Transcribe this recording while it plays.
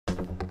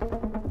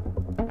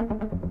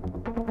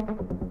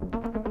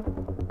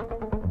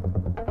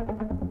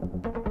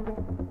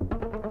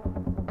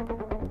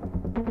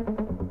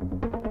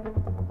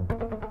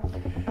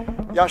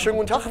Ja, schönen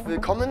guten Tag.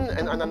 Willkommen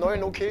in einer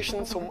neuen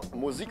Location zum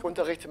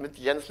Musikunterricht mit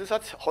Jens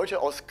Lissat. Heute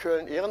aus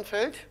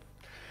Köln-Ehrenfeld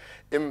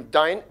im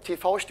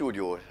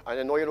DeinTVstudio.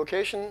 Eine neue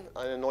Location,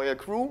 eine neue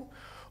Crew.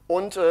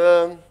 Und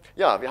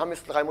ja, wir haben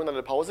jetzt 3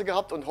 Monate Pause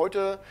gehabt und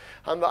heute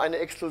haben wir eine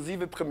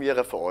exklusive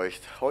Premiere für euch.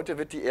 Heute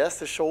wird die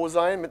erste Show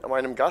sein mit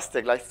meinem Gast,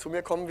 der gleich zu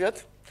mir kommen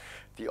wird,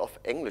 die auf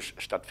Englisch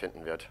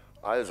stattfinden wird.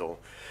 Also,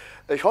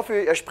 ich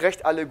hoffe, ihr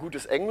sprecht alle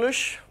gutes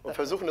Englisch und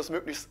versuchen das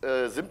möglichst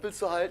simpel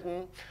zu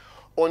halten.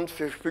 Und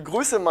ich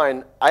begrüße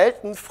meinen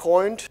alten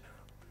Freund,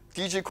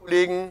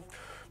 DJ-Kollegen,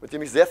 mit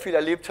dem ich sehr viel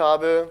erlebt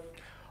habe,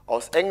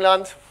 aus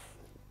England.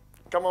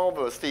 Come on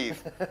over, Steve.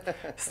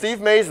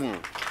 Steve Mason.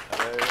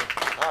 Hello.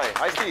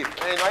 Hi, Steve.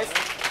 Hey, nice.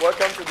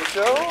 Welcome to the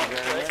show.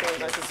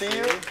 Nice to see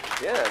you.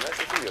 Yeah, nice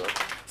to see you.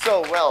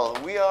 So, well,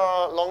 we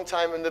are a long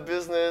time in the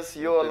business.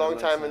 You're a long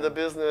time in the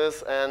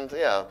business, and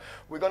yeah,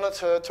 we're gonna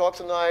talk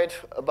tonight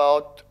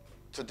about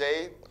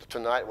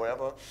tonight,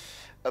 whatever.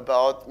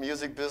 About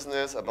music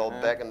business, about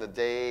back in the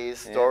days,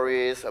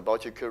 stories,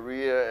 about your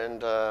career,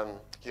 and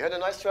you had a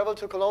nice travel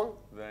to Cologne?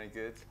 Very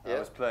good. Yeah? I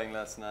was playing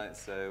last night,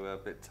 so a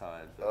bit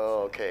tired.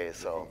 Oh, okay,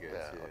 so, good,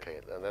 yeah,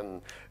 okay. And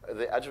then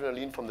the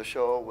adrenaline from the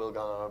show will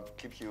gonna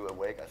keep you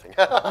awake, I think.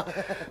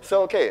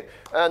 So, okay,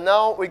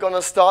 now we're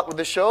gonna start with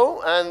the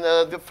show, and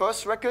the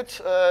first record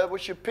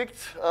which you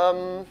picked...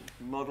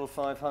 Model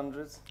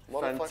 500,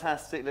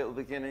 fantastic little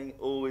beginning,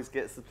 always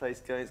gets the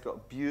place going. It's got a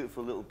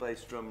beautiful little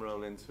bass drum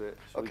roll into it.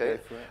 Shall we go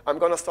for it? I'm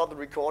gonna start the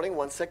recording,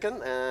 1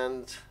 second,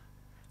 and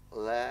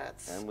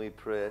let's... And we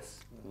press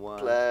 1,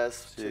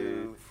 Plus,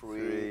 2,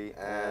 3,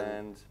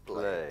 and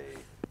play.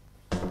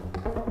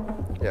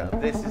 Yeah.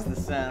 This is the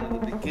sound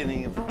at the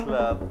beginning of the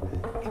club.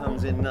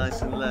 Comes in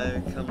nice and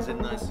low, comes in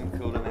nice and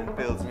cool, and then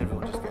builds, and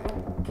everyone just goes.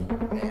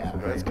 Yeah,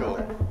 that's cool.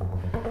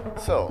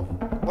 So,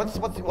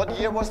 what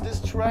year was this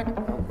track?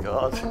 Oh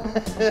God.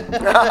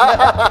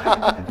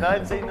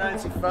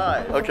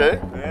 1995. Okay.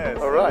 Yes.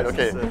 All right.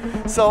 Okay.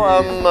 So,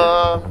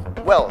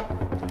 well,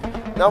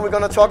 now we're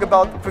gonna talk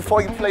about,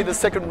 before you play the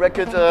second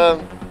record,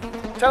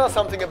 tell us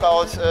something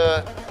about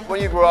when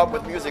you grew up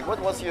with music.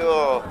 What was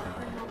your,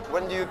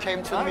 when you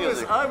came to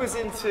music? I was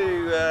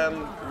into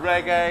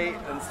reggae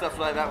and stuff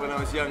like that when I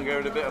was younger,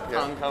 and a bit of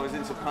punk. I was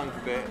into punk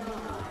a bit,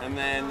 and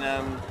then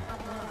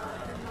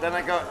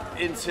I got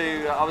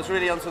into, I was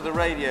really onto the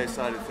radio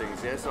side of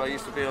things, yeah? So I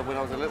used to be, when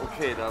I was a little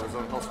kid, I was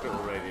on hospital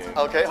radio.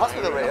 Okay,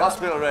 hospital radio?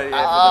 Hospital radio for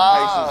the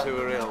patients who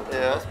were ill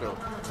in hospital.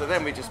 So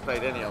then we just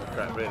played any old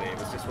crap, really. It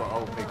was just what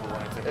old people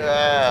wanted to hear.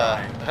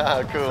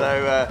 Yeah, cool.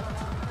 So,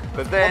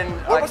 but then...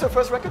 What was your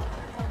first record?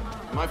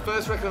 My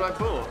first record I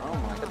bought? Oh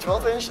my God. A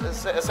 12-inch,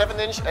 a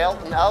 7-inch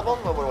album,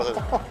 or what was it?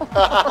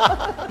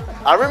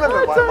 I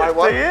remember my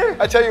one. Do you?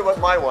 I tell you what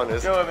my one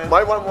is. Go on, man.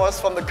 My one was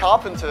from the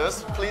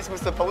Carpenters, Please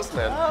Mr.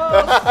 Postman.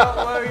 Oh,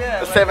 well,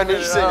 yeah. The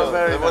 7-inch single.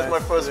 It was my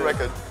first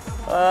record.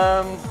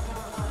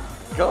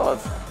 God.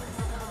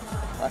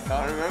 I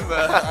can't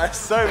remember. There's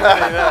so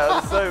many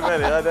now, so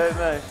many, I don't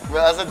know.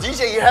 Well, as a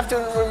DJ, you have to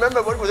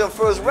remember what your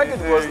first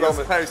record was. You're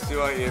supposed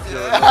to, aren't you, if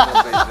you're a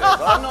normal DJ?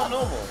 But I'm not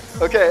normal.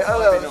 Okay,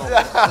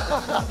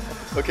 normal.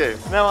 Okay.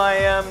 No,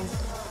 I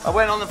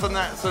went on from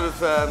that sort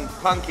of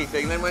punky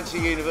thing, then went to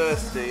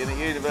university, and at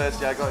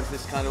university I got into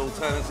this kind of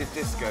alternative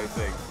disco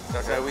thing.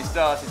 Okay. So we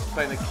started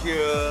playing The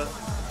Cure,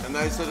 and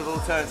those sort of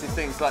alternative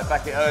things, like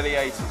back in early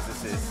 80s,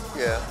 this is.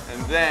 Yeah.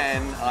 And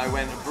then I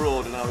went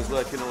abroad and I was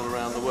working all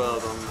around the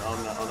world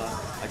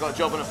I got a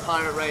job on a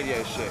pirate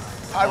radio ship.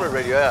 Pirate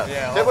radio, yeah.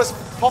 Yeah. That was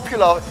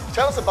popular.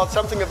 Tell us about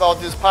something about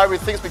these pirate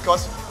things,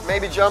 because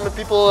maybe German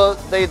people,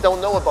 they don't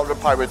know about the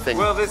pirate thing.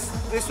 Well, this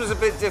was a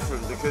bit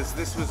different, because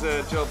this was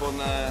a job on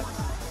the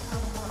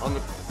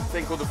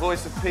thing called the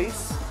Voice of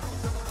Peace.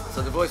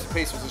 So the Voice of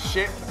Peace was a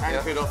ship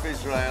anchored off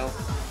Israel,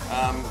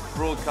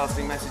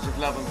 broadcasting message of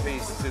love and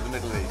peace to the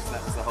Middle East.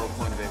 That was the whole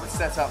point of it. It was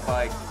set up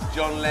by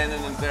John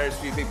Lennon and various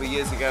few people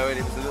years ago, and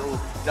it was a little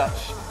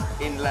Dutch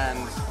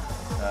inland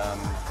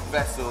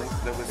vessel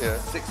that was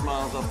 6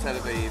 miles off Tel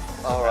Aviv.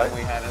 All right. And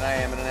we had an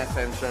AM and an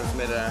FM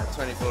transmitter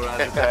 24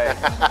 hours a day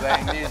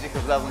playing music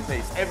of love and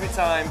peace. Every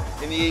time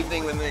in the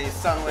evening when the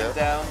sun went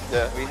down,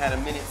 we had a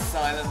minute's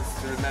silence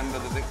to remember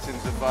the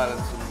victims of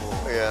violence and war.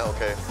 Yeah,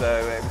 okay. So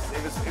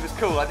it was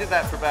cool. I did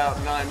that for about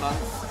 9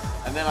 months,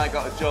 and then I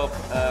got a job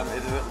in a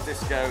little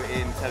disco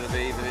in Tel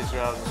Aviv in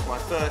Israel. It was my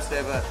first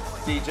ever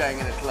DJing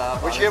in a club.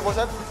 Which year was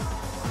that?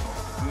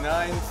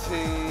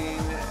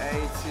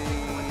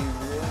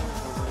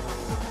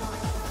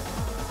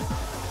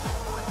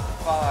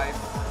 1985,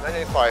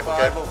 okay.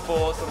 5 or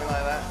 4, something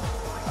like that.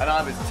 And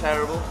I was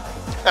terrible.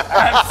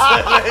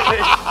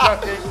 Absolutely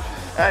shocking.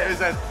 It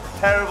was a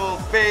terrible,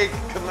 big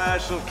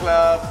commercial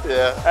club.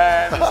 Yeah.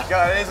 And this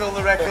guy, here's all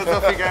the records,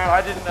 off you go.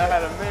 I didn't know how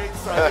to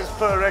mix. I just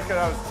put a record,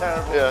 I was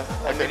terrible. Yeah.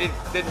 Okay. And they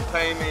didn't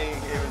pay me.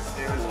 It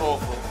was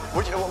awful.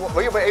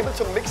 Were you able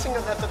to mixing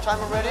it at the time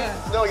already?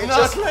 Yeah. No, you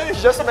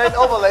just made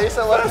overlays.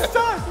 First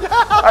time.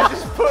 I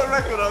just put a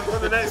record on for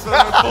the next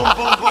one. Boom,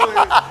 boom, boom.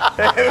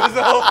 It was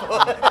awful.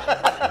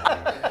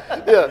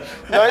 Yeah.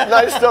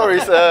 Nice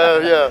stories.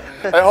 Yeah,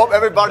 I hope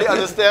everybody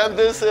understands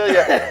this.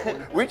 Yeah,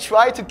 we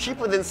try to keep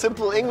it in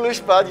simple English,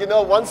 but you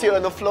know, once you're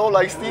in the flow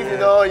like Steve, you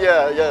know,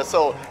 yeah.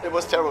 So it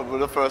was terrible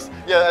the first.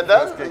 Yeah, and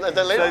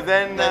then later.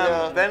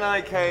 So then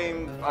I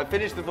came. I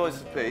finished the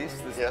Voice of Peace,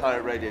 this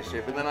pirate radio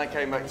ship, and then I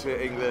came back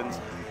to England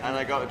and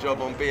I got a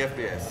job on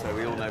BFBS. So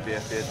we all know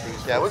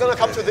BFBS. Yeah, we're gonna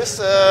come to this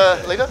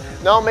later.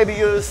 Now maybe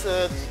you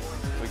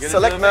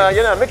select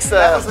mix.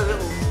 That was a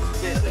little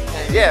bit that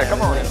came. Yeah,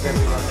 come on. You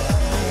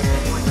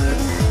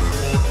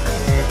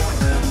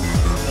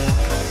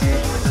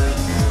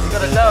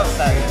got a dance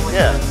now.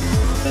 Yeah.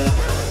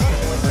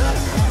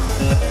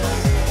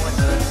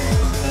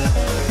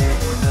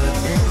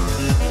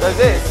 So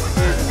this is a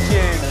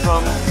tune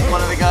from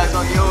one of the guys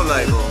on your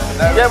label.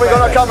 Yeah, we're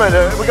gonna come in.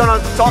 We're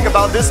gonna talk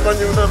about this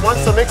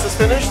once the mix is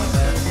finished.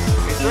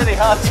 It's really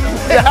hard to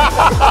mix.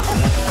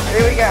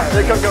 Here we go.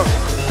 Here, go.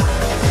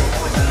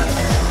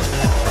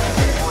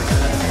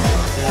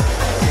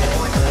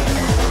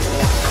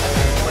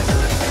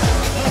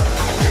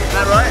 Is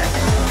that right?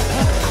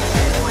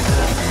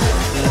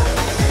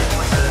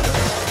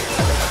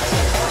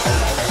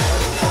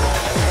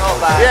 Not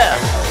bad. Yeah.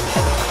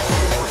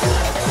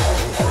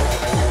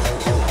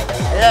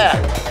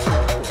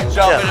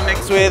 Sharp in a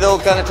mix with all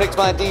kind of tricks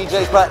my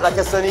DJ's back like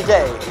a sunny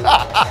day.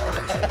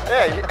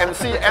 Yeah,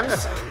 MC.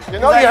 You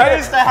know, I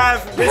used to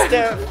have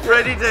Mr.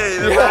 Freddie D,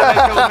 the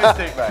man called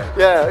Mystic, mate.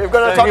 Yeah, you're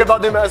gonna talk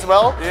about him as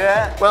well.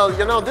 Yeah. Well,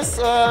 you know, this.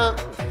 I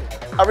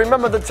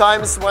remember the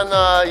times when,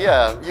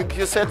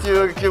 you said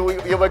you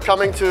were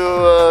coming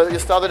to, you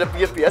started at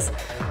BFBS.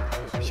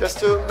 Just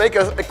to make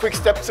a quick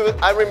step to it,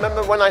 I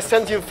remember when I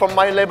sent you from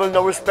my label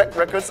No Respect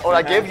Records, or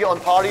I gave you on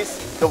parties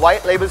the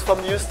white labels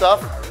from new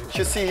stuff.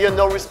 You see here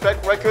No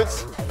Respect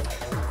Records,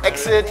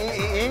 Exit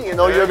EEE, you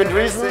know, Jürgen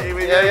Driesen.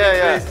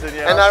 Yeah.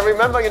 And I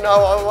remember, you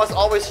know, I was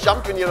always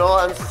jumping, you know,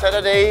 on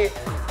Saturday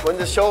when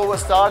the show was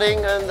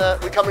starting, and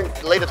we're coming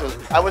later to it.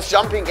 I was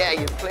jumping,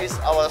 you place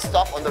our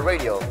stuff on the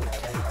radio.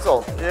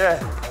 So,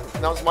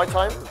 now it's my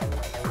time.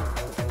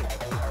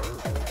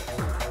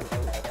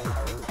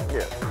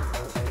 Yeah.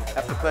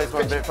 Have to play this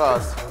one a bit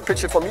fast.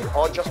 Pitch it for me,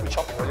 or just we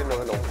chop it? I didn't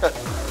know.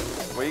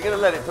 Well, you're going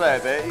to let it play a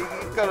bit.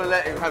 You've got to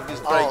let him have this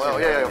break. Oh,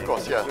 yeah, of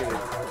course, yeah.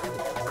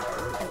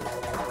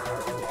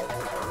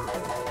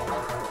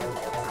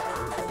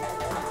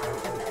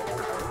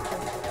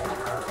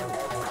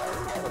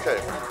 Okay.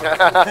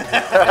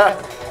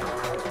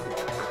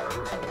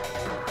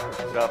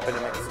 Sharp in a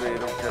mix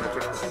with all kind of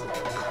tricks.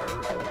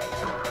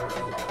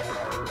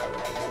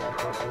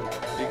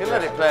 You can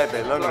let it play a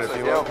bit longer if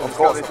you want. Of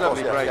course, this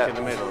lovely break in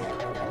the middle.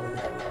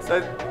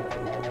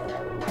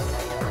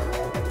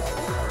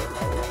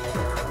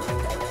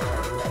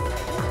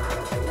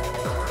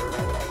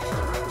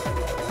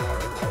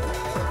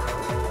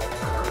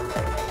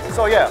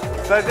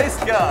 So this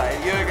guy,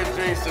 Jürgen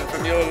Driesen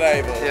from your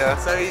label,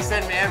 so he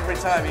sent me every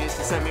time, he used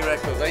to send me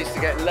records. I used to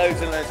get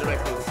loads and loads of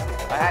records.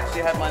 I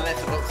actually had my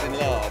letterbox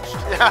enlarged so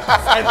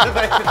to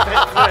make it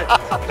fit through,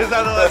 because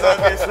otherwise I'd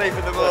be asleep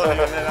in the morning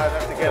and then I'd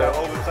have to get up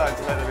all the time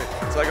to let it in.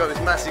 So I got this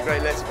massive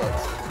great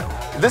letterbox.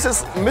 This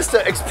is Mr.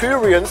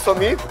 Experience for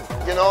me.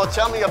 You know,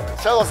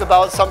 tell us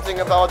about something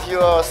about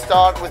your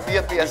start with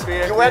BFBS.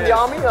 You were in the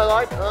army,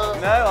 right? No,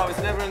 I was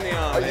never in the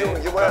army.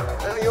 You were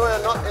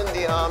not in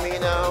the army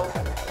now.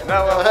 No,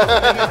 I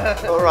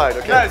wasn't. All right,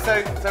 okay. No,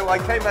 so I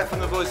came back from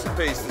the Voice of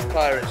Peace, this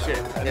pirate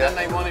ship, and then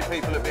they wanted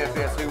people at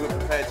BFBS who were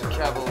prepared to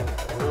travel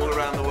all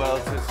around the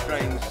world to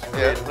strange,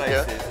 weird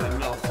places and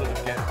not sort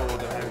of get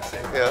bored and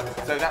homesick. Yeah.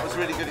 So that was a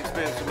really good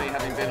experience for me,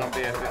 having been on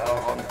BFBS,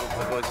 on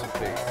the Voice of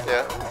Peace.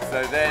 Yeah.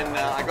 So then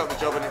I got the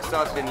job, and it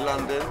started in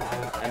London,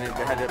 and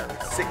they had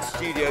 6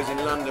 studios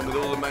in London with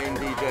all the main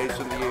DJs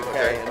from the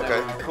UK, and they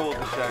would record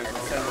the shows and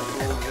send them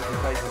to all the different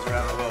places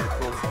around the world, of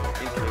course,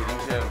 including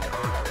Germany.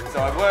 So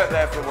I worked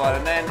there for a while,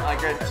 and then I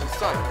go to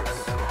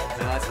Cyprus,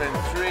 and I spent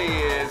 3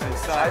 years in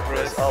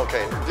Cyprus. Oh,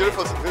 okay,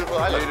 beautiful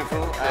island.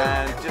 Beautiful,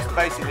 and just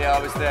basically I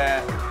was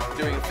there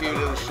doing a few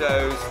little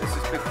shows. This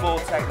is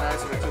before techno,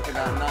 so we're talking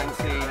about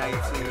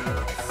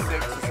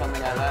 1986 or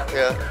something like that.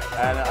 Yeah.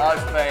 And I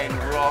was playing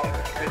rock,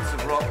 bits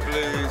of rock,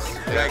 blues,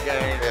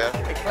 reggae,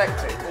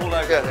 eclectic, all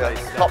over the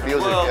place. Pop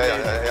music,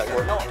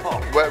 not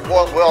pop.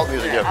 World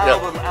music,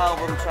 Album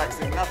tracks,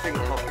 nothing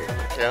poppy.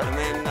 Yeah. And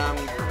then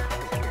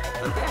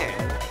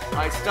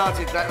I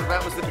started,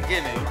 that was the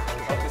beginning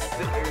of it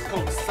was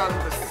called the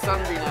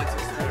Sunday Night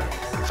Experience.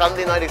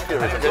 Sunday Night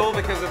Experience. And it was all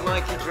because of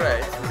Mikey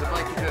Dread. There's a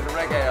Mikey Dread, a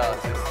reggae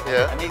artist.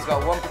 Yeah. And he's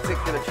got one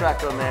particular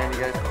track on there, and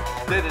he goes,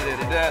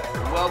 da-da-da-da-da,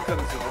 welcome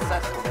to the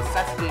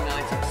Saturday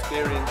Night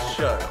Experience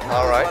show. And that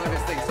was one of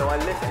his things, so I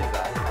lifted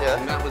that. Yeah.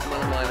 And that was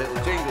one of my little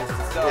jingles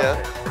to start with.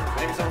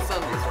 But it was on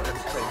Sunday, so I had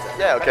to change that.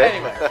 Yeah, okay. But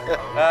anyway,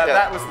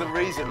 that was the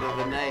reason that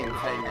the name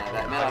came like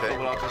that. And then I thought,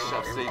 well, I'll just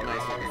shove Steve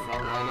Mason at the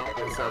front, why not?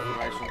 Bit of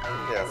self-promotion.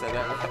 Yeah. So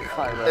that worked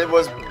quite well. It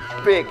was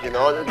big, you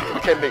know, it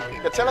became big.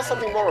 Tell us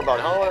something more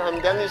about how,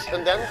 and then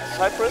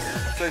Cyprus?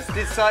 So I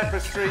did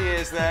Cyprus 3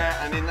 years there,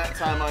 and in that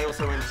time I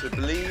also went to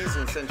Belize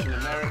in Central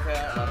America,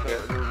 and I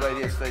built a little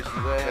radio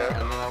station there,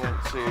 and then I went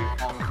to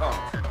Hong Kong.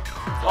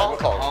 Hong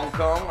Kong. Hong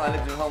Kong. I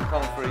lived in Hong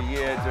Kong for a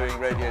year doing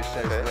radio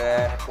shows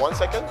there. 1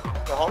 second.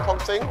 The Hong Kong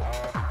thing.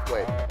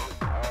 Wait.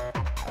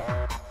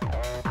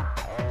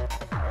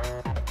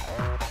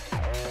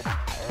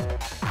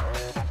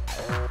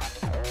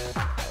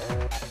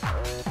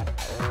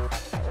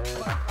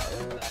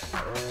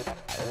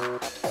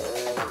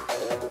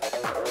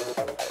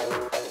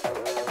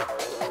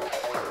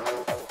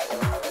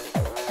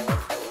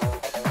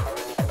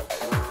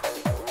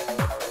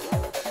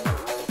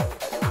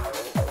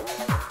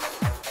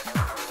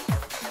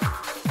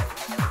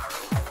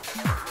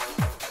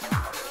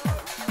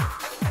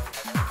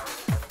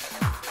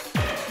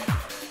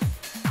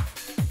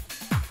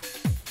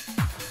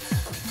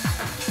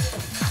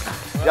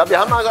 Ja, wir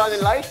haben also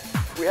einen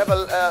we have a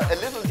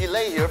little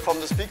delay here from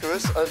the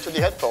speakers to the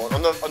headphone.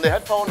 On the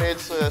headphone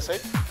it's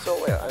safe.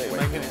 So yeah, anyway.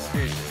 Make an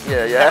excuse.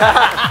 Yeah.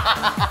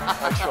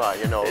 I try,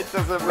 you know. It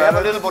doesn't we have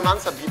a little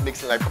bonanza beat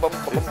mixing like.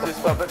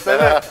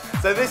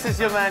 So this is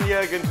your man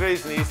Jürgen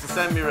Driesen. He used to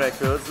send me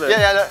records. Look.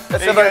 Yeah.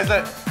 Let's have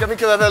a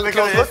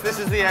close look. This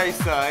is the A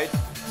side,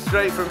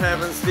 Straight from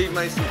Heaven, Steve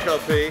Mason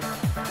copy.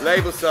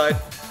 Label side.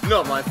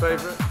 Not my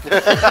favourite.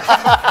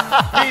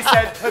 He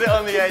said, put it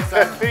on the A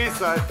side. B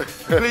side,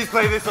 please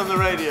play this on the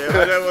radio.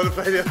 I don't want to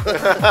play the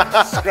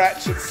other.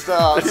 Scratch at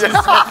start.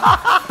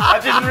 I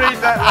didn't read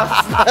that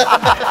last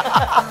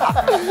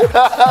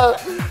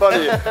night.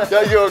 Funny.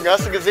 Ja, Jürgen,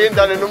 hast du gesehen,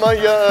 deine Nummer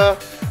hier,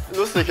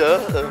 lustig,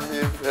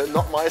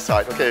 not my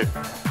side. Okay.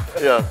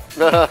 Yeah.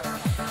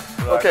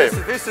 Okay.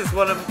 This is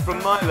one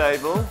from my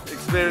label,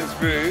 Experience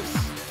Grooves,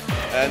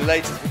 and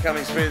later it's become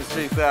Experience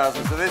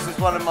 3000. So this is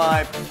one of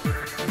my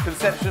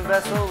Conception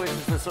Vessel, which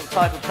is the sort of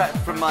title track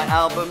from my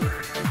album,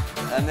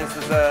 and this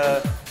was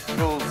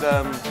called,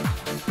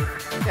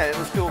 it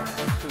was called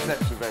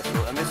Conception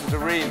Vessel, and this was a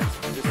remix.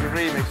 This is a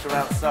remix from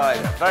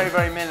Outsider, very,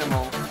 very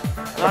minimal.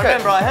 And I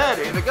remember I heard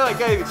it, the guy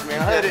gave it to me,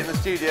 I heard it in the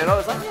studio, and I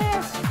was like,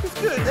 yes,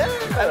 it's good.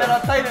 Yeah. And then I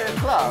played it in a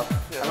club,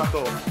 and I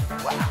thought,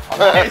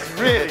 wow, it's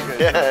really good.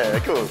 Yeah,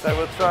 cool. So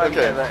we'll try and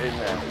get that in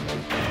there.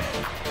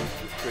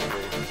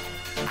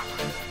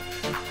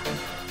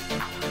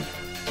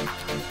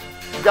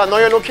 Ja,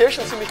 neue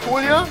Location, ziemlich cool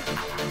hier.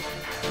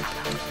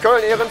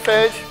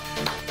 Köln-Ehrenfeld,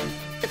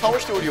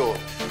 TV-Studio.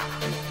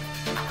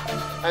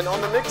 And on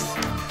the mix,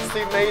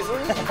 Steve Mason.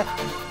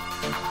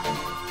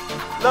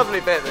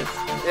 Lovely bit this.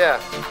 Yeah.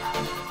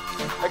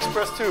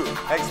 Express 2.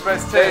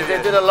 Express 2. They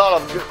did a lot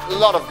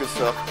of good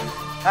stuff.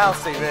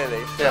 Housey,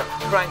 really. Yeah.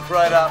 Cranked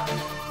right up,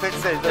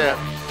 fits in. Yeah.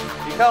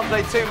 You can't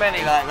play too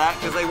many like that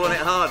because they want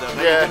it harder.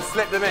 But you can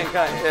slip them in,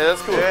 can't you? Yeah,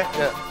 that's cool.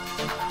 Yeah.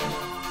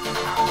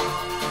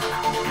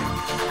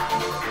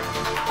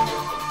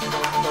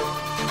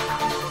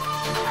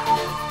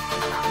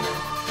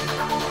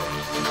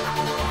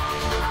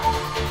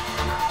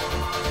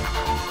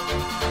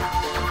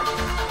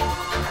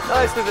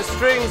 Nice with the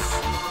strings.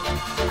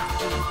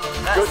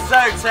 That's good,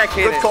 so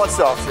techy. Good chord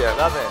stuff, yeah.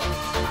 Love it.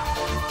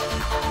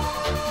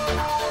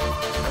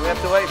 And we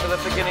have to wait for the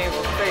beginning of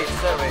the beat,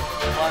 don't we?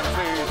 1,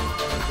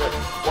 2,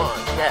 1,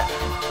 yeah.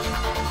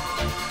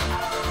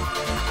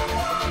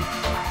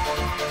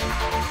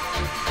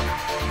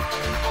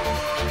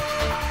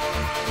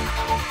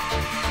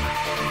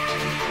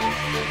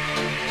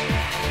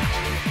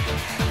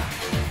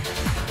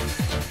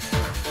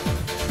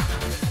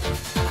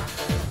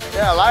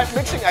 Yeah, live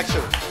mixing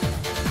action.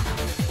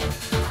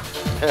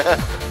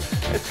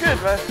 It's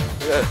good, man.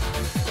 Yeah.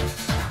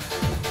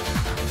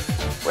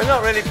 We're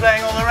not really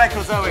playing all the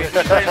records, are we?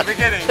 Just playing the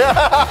beginning.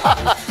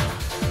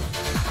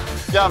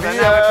 Ja, wie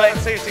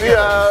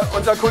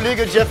unser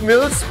Kollege Jeff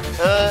Mills,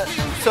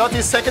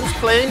 30 seconds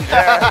playing.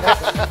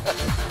 Yeah.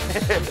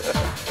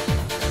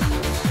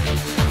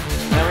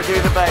 Now we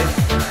do the bass.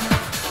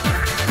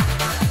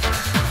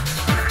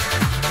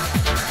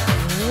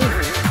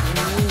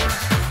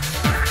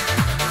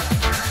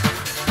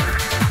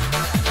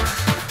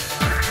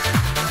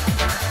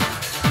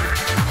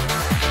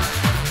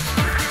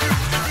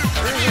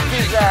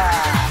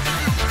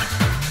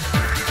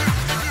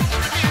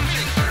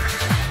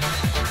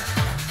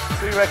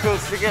 Two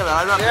records together,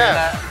 I love doing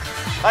that.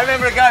 I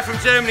remember a guy from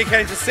Germany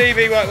came to see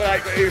me, he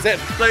was a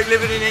bloke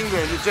living in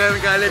England, a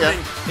German guy living in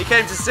England. He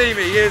came to see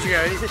me years ago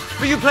and he said,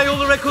 but you play all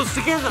the records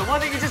together, why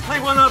don't you just play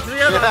one after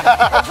the other?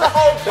 That's the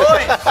whole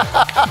point!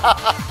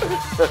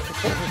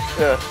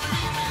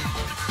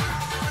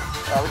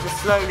 We'll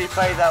just slowly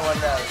fade that one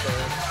down.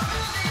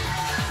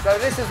 So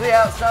this is the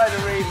Outsider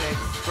remix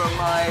from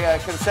my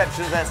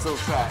Conception Vessel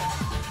track.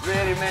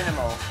 Really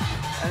minimal.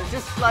 And it's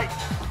just like,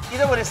 you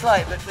know what it's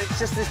like? It's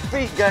just this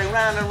beat going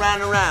round and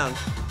round and round.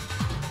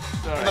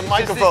 Sorry. The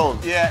microphone.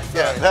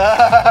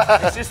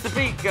 It's just the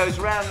beat goes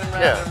round and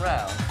round and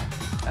round.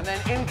 And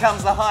then in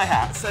comes the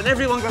hi-hats and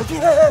everyone goes,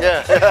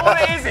 All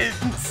it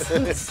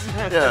is.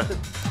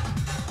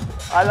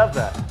 I love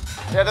that.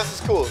 Yeah, this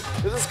is cool.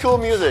 This is cool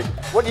music.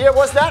 What year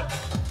was that?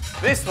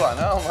 This one,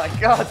 oh my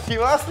God,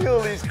 you asked me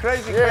all these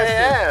crazy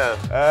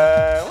questions.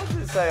 Yeah. What does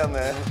it say on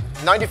there?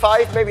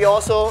 95, maybe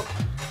also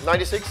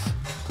 96,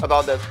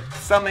 about that.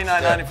 Something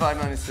like 95,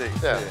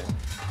 96. Yeah.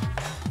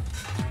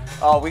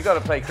 Oh, we got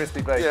to play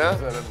Crispy Bacon. Yeah.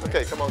 As well, haven't we?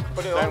 Okay, come on,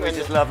 put it Don't on. we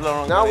just love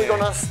Laurent Now Garnier? we're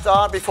gonna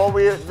start before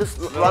this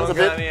runs a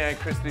bit. Garnier,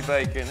 Crispy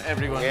Bacon,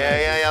 everyone knows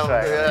Yeah, it's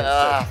straight.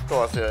 of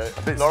course.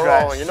 A bit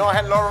Laurent, scratched. you know, I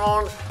had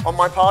Laurent on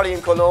my party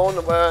in Cologne,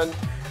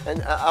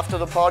 and after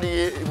the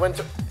party,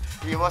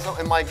 he was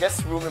in my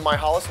guest room in my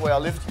house where I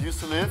used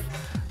to live,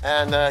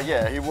 and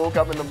yeah, he woke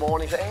up in the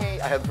morning, said,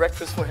 hey, I had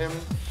breakfast for him.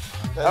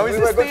 Oh, is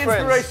this the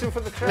inspiration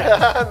for the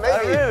track? Maybe.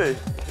 Oh, really?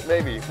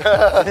 Maybe.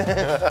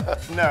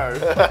 No.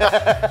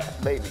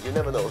 Maybe, you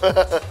never know.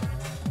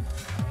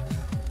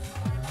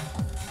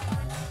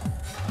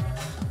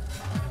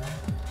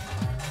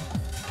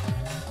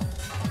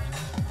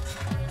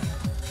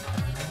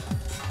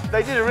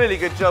 They did a really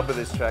good job with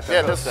this track.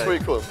 Yeah, that's really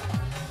cool.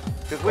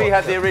 Because we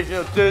had the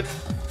original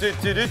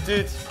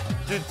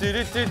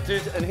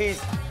and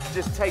he's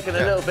just taken a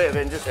little bit of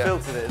it and just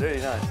filtered it.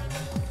 Really nice.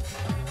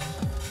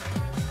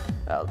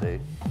 That'll do.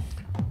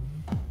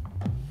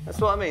 That's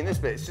what I mean, this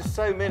bit, it's just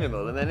so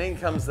minimal, and then in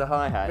comes the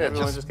hi-hat, and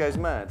everyone just goes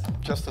mad.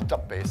 Just a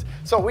dub bass.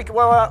 So we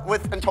were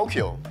in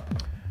Tokyo.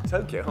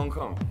 Tokyo, Hong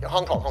Kong. Yeah,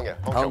 Hong Kong, yeah.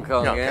 Hong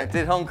Kong, yeah. Okay.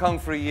 Did Hong Kong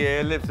for a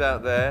year, lived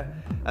out there,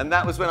 and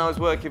that was when I was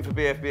working for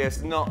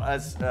BFBS, not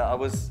as, I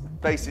was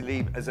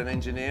basically as an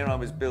engineer, I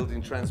was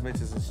building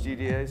transmitters and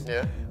studios,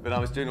 but I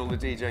was doing all the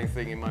DJing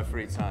thing in my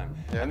free time.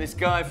 Yeah. And this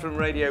guy from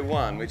Radio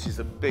 1, which is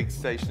a big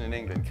station in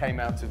England, came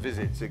out to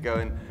visit to go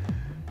and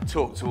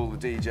talk to all the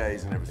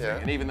DJs and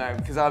everything. And even though,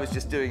 because I was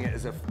just doing it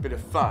as a bit of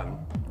fun,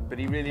 but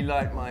he really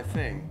liked my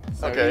thing.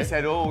 So he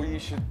said, oh, you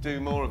should do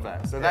more of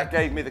that. So that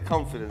gave me the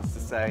confidence to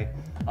say,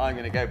 I'm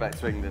going to go back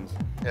to England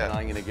and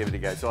I'm going to give it a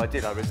go. So I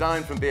did. I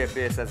resigned from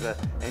BFBS as an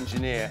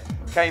engineer,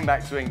 came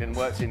back to England,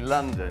 worked in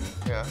London,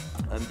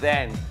 and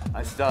then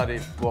I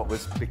started what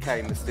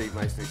became the Steve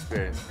Mason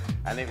Experience.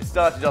 And it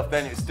started off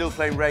then, it was still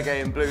playing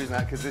reggae and blues now,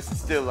 because this is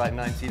still like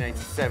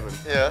 1987.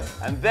 Yeah.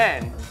 And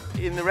then,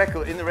 in the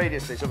radio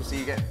station, obviously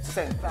you get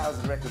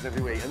 10,000 records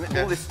every week, and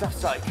then all this stuff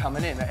started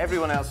coming in.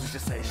 Everyone else was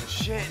just saying, it's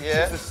shit,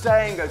 it's the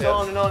same, goes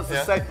on and on, it's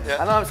the same.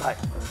 And I was like,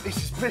 this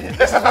is brilliant,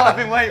 this is what I've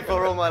been waiting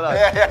for all my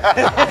life.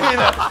 You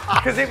know,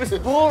 because it was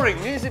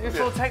boring, music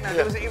before techno,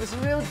 it was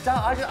real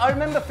dull. I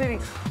remember feeling,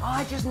 oh,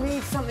 I just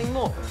need something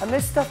more. And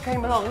this stuff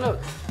came along,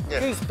 look,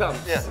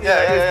 goosebumps. It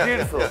was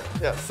beautiful.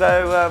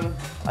 So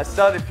I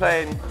started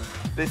playing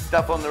this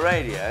stuff on the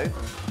radio,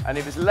 and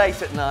it was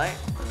late at night,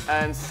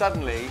 and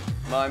suddenly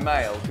my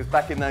mail, because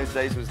back in those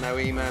days there was no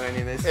email, any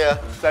of this.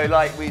 So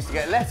like we used to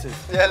get letters.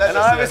 And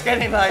I was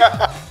getting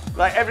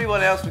like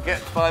everyone else would get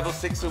 5 or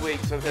 6 a week.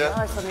 So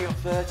I suddenly got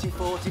 30,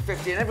 40,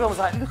 50, and everyone was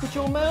like, look at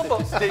your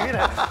mailbox, Steve, you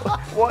know.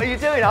 What are you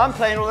doing? I'm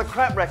playing all the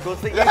crap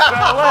records that you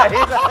throw away.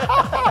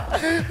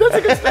 That's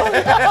a good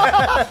story.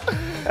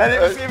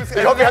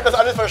 Ich hoffe, ihr habt das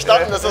alles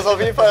verstanden. Das ist auf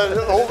jeden Fall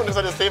ein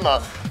hochinteressantes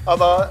Thema.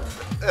 Aber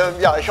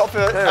ja, ich hoffe,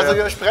 also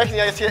wir sprechen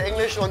ja jetzt hier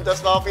Englisch und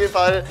das war auf jeden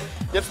Fall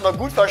jetzt mal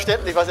gut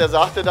verständlich, was er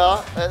sagte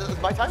da.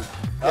 My time?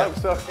 Yeah.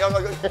 Oh,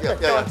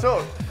 yeah.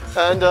 Talk.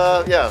 And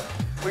yeah,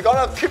 we're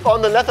gonna keep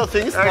on the letter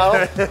things now.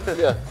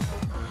 Yeah.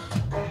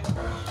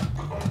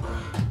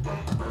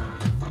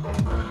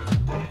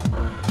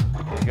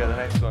 You got the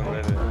next one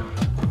ready.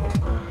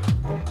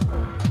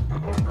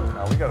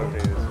 Oh, we gotta do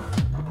this.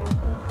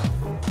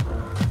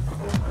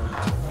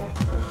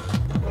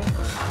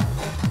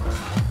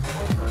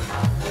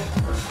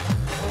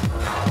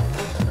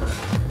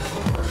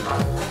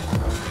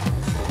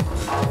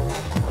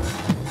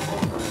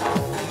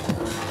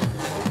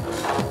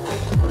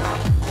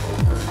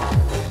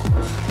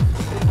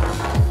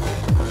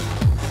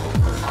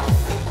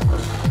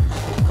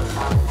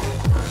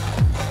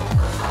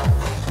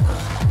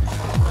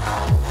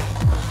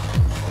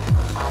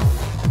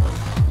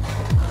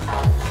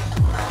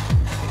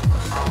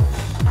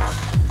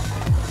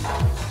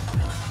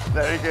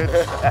 Very good.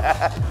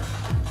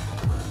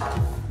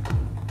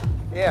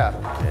 Yeah.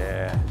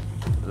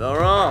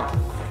 Laurent.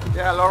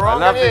 Yeah,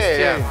 Laurent. I love this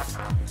tune.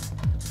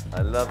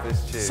 I love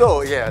this tune.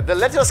 So yeah, the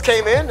letters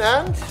came in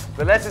and?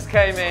 The letters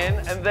came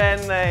in and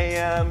then they,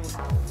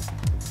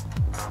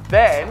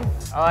 then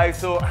I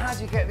thought, how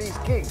do you get these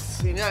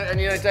gigs? You know, and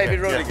you know David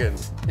Rodigan?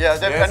 Yeah,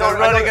 I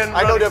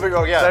know David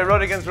Rodigan, So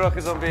Rodigan's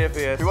Rockers on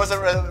BFBS. He was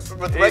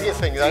with reggae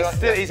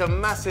thing. He's a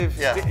massive,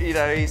 you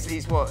know,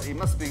 he's what, he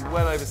must be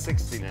well over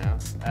 60 now.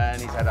 And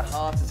he's had a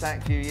heart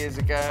attack a few years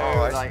ago.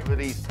 Like, but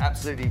he's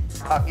absolutely,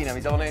 you know,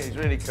 he's on it, he's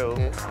really cool.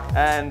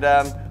 And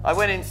I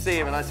went in to see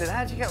him and I said,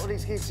 how do you get all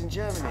these gigs in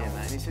Germany and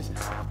that? And he says,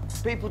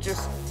 people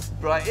just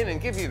write in and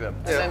give you them.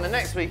 And then the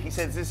next week he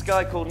says, this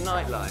guy called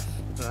Nightlife.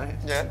 Right?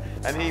 Yeah.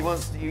 And he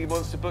wants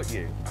to book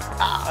you.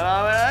 And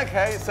I went,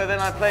 okay. So then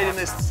I played in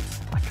this,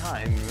 I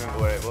can't even remember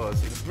where it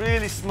was. It was a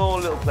really small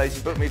little place.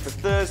 He booked me for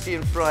Thursday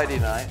and Friday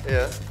night.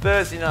 Yeah.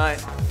 Thursday night,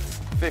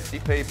 50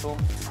 people.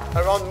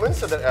 Around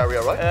Münster, that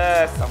area,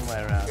 right?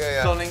 Somewhere around.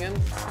 Solingen.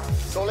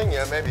 Solingen,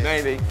 yeah, maybe.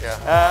 Maybe.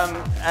 Yeah.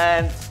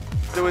 And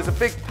there was a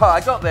big pile.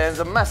 I got there, and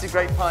there was a massive,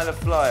 great pile of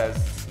flyers.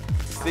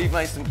 Steve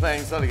Mason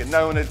playing Solingen.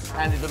 No one had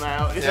handed them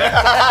out.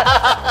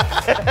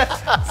 Yeah.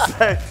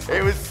 So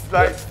it was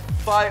like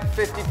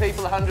 50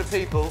 people, 100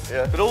 people,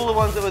 but all the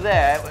ones that were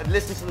there had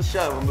listened to the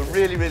show and were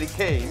really, really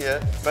keen,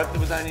 but there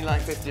was only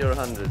like 50 or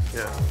 100.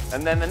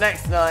 And then the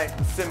next night,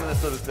 similar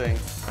sort of thing.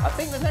 I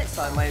think the next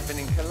time may have been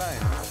in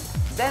Cologne.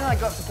 Then I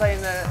got to play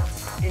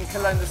in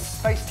Cologne, the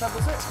Space Club,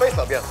 was it? Space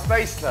Club, yeah.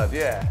 Space Club,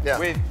 yeah.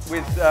 With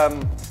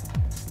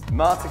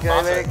Marta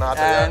Gaelic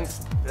and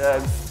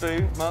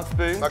Mark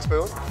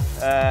Spoon.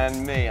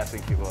 And me, I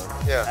think it was.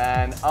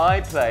 And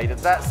I played, at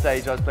that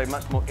stage, I was playing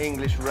much more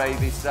English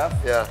ravey stuff.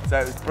 So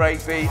it was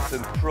breakbeats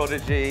and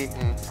Prodigy.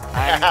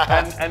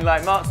 And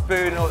like Mark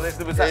Spoon, or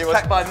there was that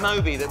track by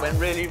Moby that went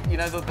really, you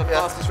know, the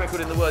fastest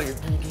record in the world.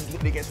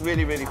 It gets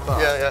really, really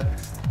fast.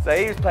 So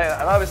he was playing,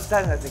 and I was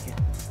standing there thinking,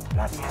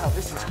 bloody hell,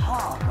 this is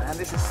hard, man.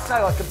 This is so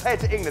hard compared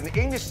to England. The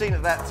English scene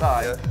at that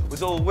time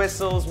was all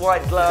whistles,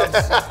 white gloves,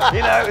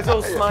 you know, it was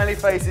all smiley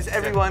faces,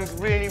 everyone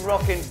really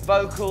rocking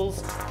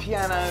vocals,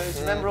 pianos,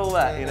 remember all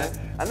that, you know?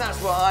 And that's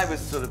what I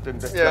was sort of doing,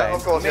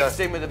 mixed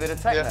in with a bit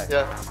of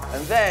techno.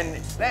 And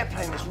then they're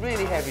playing this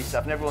really heavy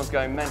stuff and everyone's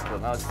going mental,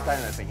 and I was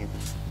standing there thinking,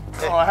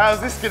 oh,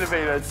 how's this going to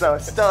be then? So I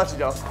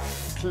started off,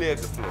 cleared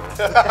the floor.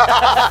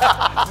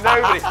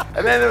 Nobody.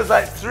 And then there was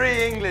like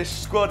 3 English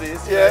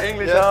squaddies,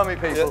 English army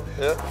people.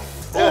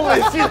 All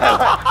this, you know,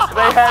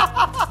 like,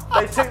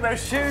 they took their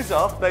shoes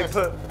off, they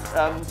put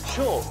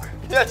chalk.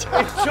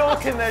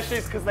 Chalk in their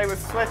shoes because they were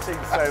sweating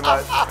so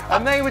much.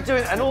 And they were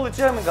doing, and all the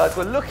German guys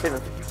were looking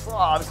and thinking,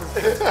 oh, this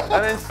is,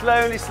 and then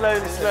slowly,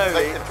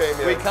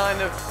 we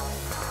kind of,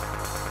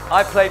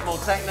 I played more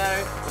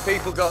techno, the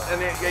people got,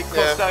 and it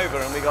crossed over,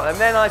 and and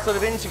then I sort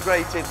of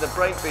integrated the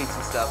breakbeats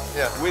and stuff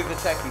with the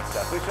techie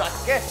stuff, which I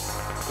guess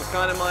was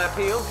kind of my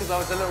appeal, because I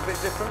was a little bit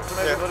different from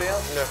everybody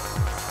else.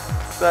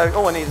 So,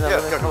 oh, I need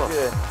another one.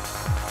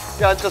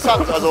 Ja,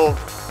 interessant, also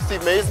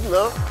Steve Mason,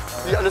 ne?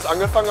 Wie alles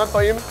angefangen hat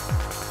bei ihm.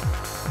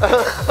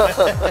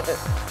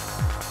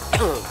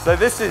 So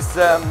this is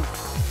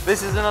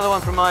another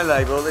one from my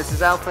label, this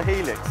is Alpha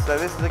Helix. So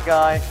this is a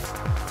guy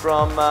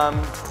from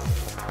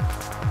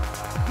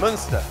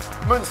Munster.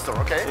 Munster,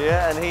 okay.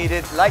 Yeah, and he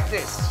did Like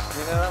This.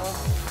 You know that one?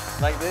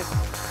 Like This?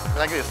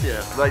 Like this,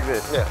 yeah. Like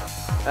This. Yeah.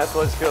 That's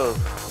what it's called.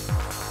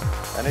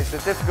 And it's a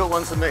difficult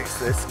one to mix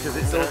this, because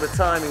it's all the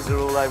timings are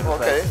all over the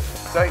place.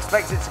 So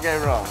expect it to go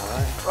wrong,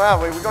 right? Well,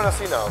 we're gonna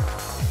see now.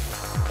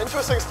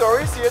 Interesting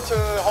stories hier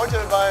heute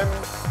beim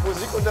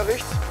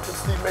Musikunterricht mit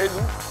Steve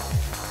Mason.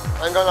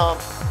 I'm gonna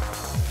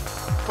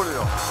pull it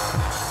off.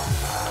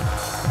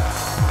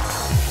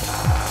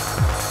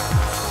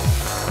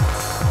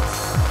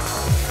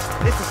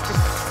 This is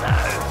just so...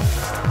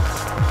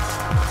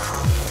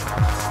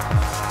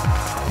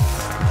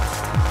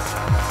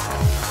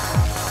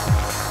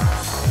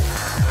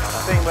 I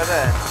think we're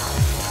there.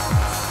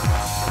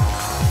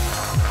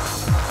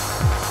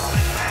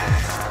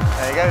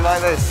 There you go,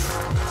 like this.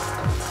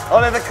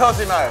 Oliver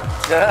Cosimo.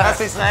 That's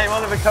his name,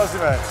 Oliver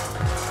Cosimo.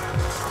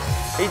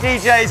 He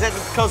DJs at the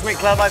Cosmic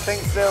Club, I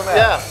think, still now.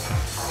 Yeah,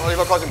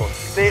 Oliver Cosimo.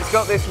 See, it's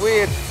got this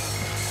weird...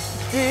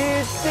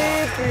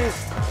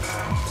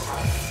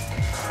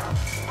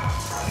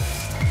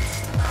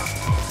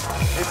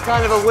 It's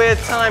kind of a weird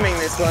timing,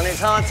 this one. It's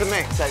hard to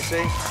mix,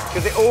 actually,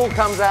 because it all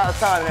comes out of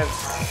time.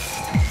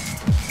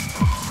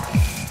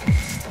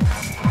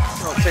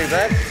 Not too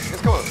bad.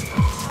 It's cool.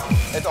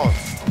 It's on.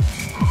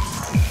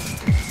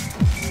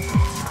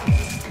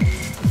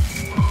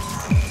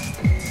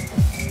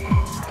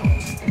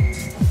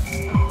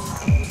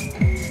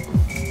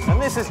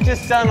 And this is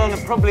just done on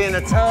probably an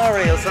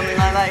Atari or something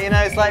like that, you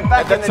know, it's like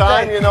back in the day. At that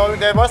time, day. you know,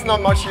 there was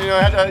not much, you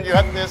had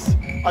this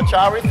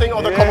Atari thing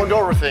or the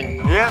Commodore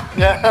thing. Yeah.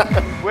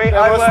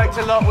 I worked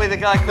a lot with a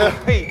guy called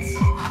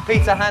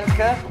Peter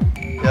Handke,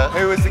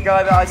 who was the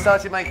guy that I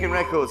started making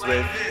records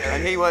with.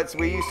 And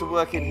we used to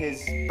work in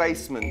his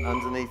basement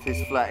underneath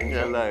his flat in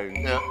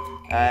Cologne.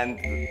 And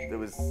there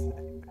was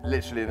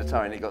literally an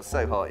Atari, and it got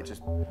so hot, it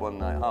just, one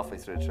night, halfway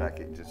through a track,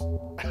 it just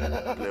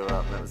blew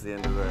up. That was the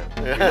end of it.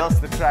 We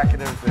lost the track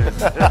and everything.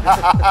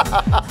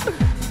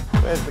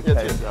 Where's the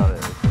case? Oh, there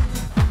it is.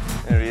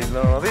 There he is,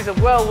 Laurent. These are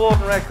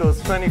well-worn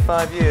records,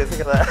 25 years,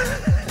 look at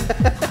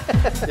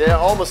that. Yeah,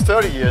 almost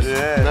 30 years.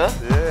 Yeah.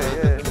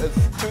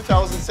 It's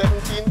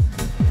 2017.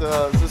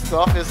 The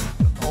stuff is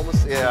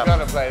almost, You've got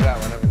to play that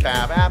one, haven't you?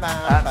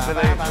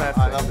 Absolutely.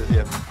 I love this,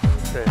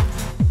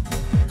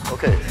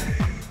 Okay.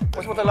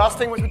 What was the last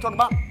thing which we talked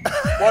about?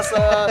 Was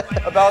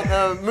about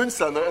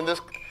Münster and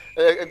this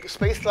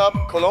Space Club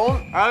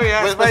Cologne. Oh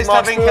yeah, with Space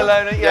Club in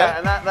Cologne,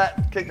 and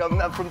that kicked off.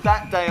 And from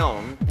that day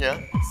on,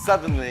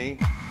 suddenly,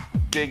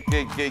 gig.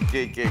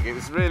 It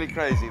was really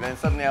crazy. Then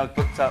suddenly I was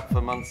booked up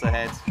for months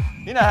ahead.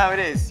 You know how it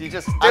is. You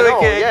just do a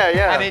gig,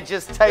 and it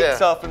just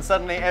takes off, and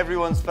suddenly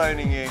everyone's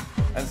phoning you.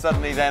 And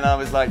suddenly then I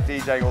was like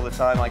DJing all the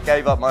time. I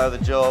gave up my other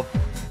job,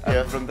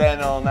 and from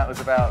then on, that was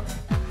about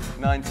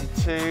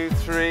 92,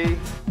 3.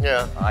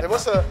 Yeah, it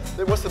was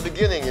the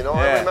beginning, you know.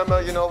 I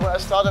remember, you know, when I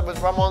started with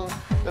Ramon,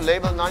 the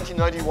label in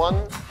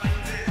 1991.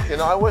 You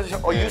know,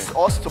 I used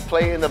also to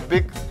play in a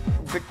big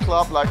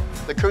club like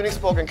the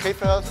Königsburg in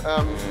Krefeld.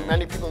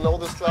 Many people know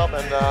this club,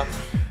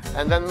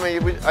 And then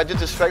I did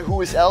this track,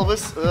 Who is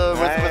Elvis,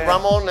 with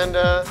Ramon, and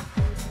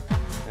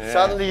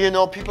suddenly, you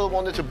know, people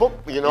wanted to book,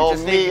 you know,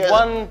 me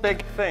one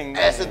big thing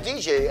as a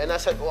DJ, and I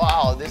said,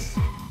 wow, this,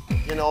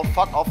 you know,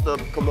 fuck off the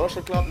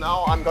commercial club.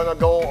 Now I'm gonna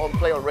go and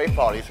play on rave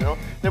parties, you know.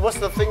 That was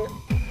the thing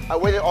I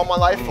waited all my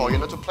life for, you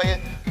know, to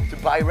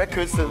buy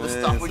records and the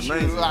stuff which you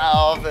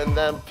love, and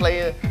then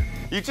play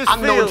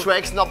unknown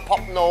tracks, not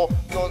pop, no,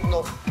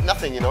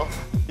 nothing, you know.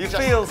 You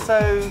feel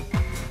so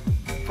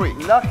free,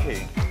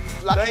 lucky.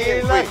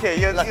 Lucky.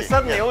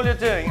 Suddenly, all you're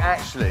doing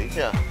actually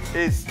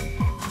is,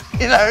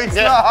 you know, it's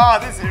not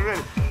hard, is it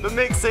really? The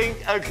mixing,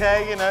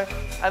 okay, you know,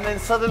 and then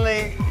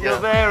suddenly you're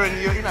there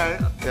and you know,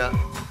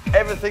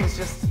 everything's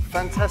just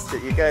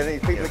fantastic. You go,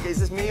 these people, is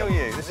this me or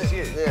you? This is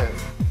you. Yeah.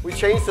 We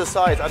changed the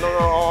sides. I don't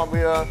know.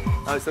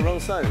 Oh, it's the wrong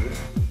side, is it?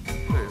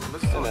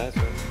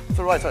 It's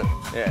the right side.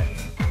 Yeah.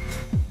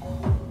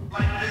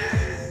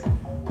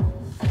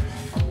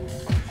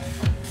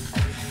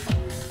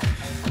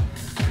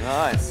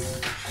 Nice.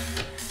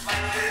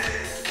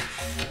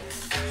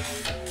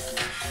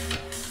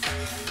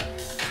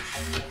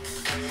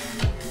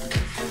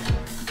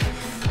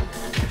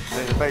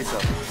 Take the bass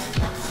up.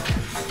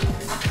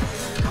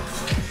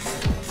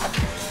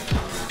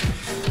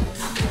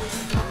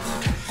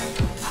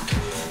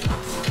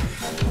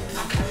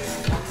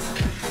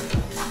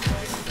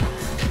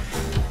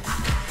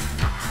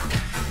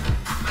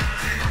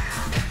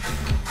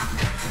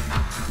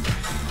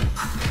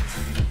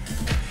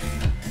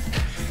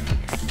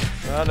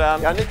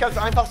 Ja, nicht ganz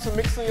einfach zu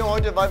mixen hier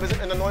heute, weil wir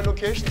sind in der neuen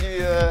Location.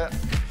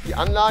 Die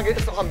Anlage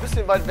ist noch ein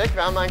bisschen weit weg.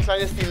 Wir haben ein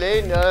kleines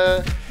Delay.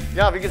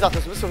 Ja, wie gesagt,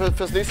 das müssen wir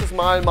fürs nächste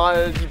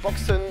Mal die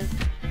Boxen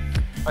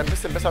ein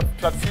bisschen besser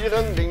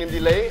platzieren wegen dem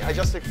Delay. I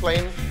just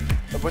explained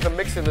with the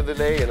mix in the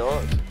delay, you know.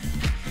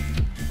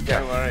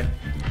 Don't worry.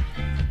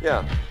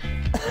 Yeah.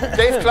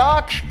 Dave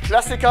Clark,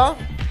 Klassiker.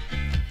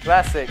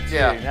 Classic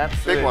tune,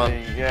 absolutely. Big one.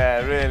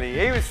 Yeah, really.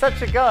 He was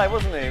such a guy,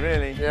 wasn't he,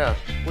 really? Yeah,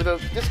 with a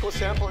disco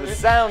sample. The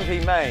sound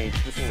he made,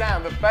 the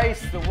sound, the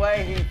bass, the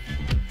way he...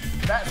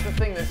 That's the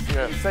thing that's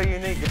so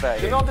unique about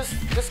him. You know, this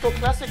disco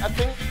classic, I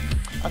think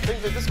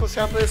the disco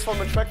sample is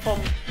from a track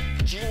from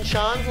Gene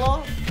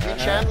Chandler. Gene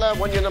Chandler,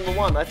 When You're Number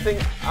One.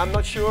 I'm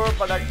not sure,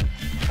 but I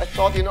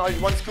thought, you know, I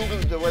once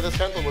Googled where the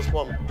sample was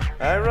from.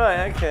 Oh,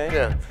 right, okay.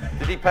 Yeah.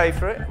 Did he pay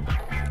for it?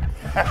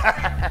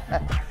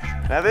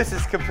 Now this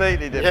is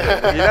completely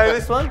different. You know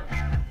this one?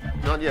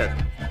 Not yet.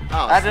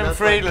 Adam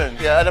Freeland.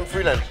 Yeah, Adam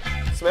Freeland.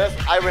 Smells.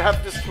 I will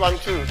have this one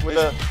too with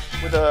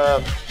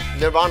a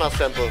Nirvana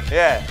sample.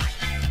 Yeah,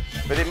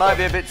 but it might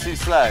be a bit too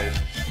slow.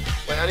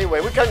 Well,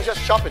 anyway, we can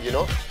just chop it, you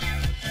know.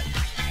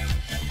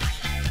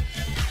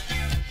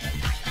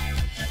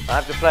 I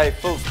have to play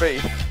full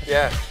speed.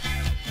 Yeah.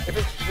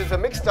 If the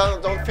mix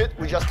don't fit,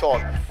 we just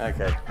talk.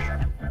 Okay.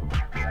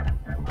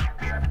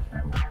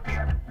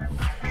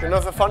 You know,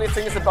 the funny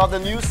thing is about the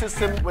new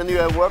system, when you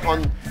work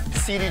on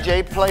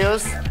CDJ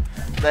players,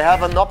 they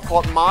have a knob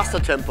called master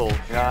tempo.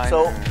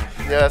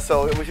 Yeah,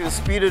 so if you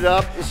speed it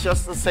up, it's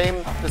just the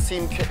same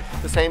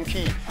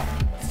key.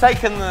 It's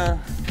taken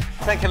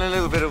a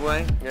little bit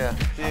away. Yeah.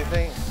 Do you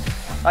think?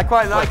 I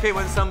quite like it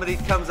when somebody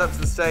comes up to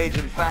the stage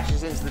and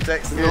bashes into the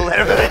decks and all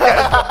everything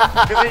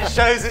goes, because it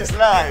shows it's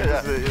live.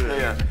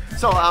 Yeah.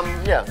 So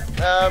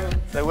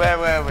so where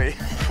were we?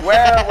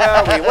 Where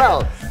were we?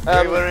 Well,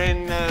 we were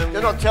in.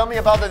 You know, tell me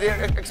about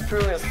the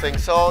experience thing.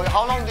 So,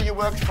 how long did you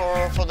work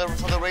for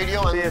the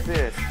radio?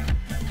 BFBS.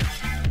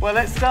 Well,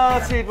 it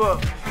started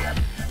what,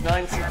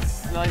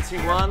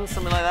 91,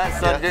 something like that.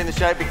 Started doing the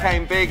show. It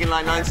became big in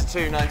like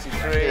 92,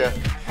 93. Yeah.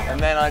 And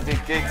then I did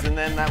gigs, and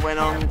then that went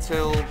on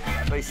until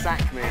they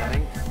sacked me. I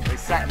think they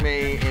sacked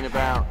me in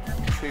about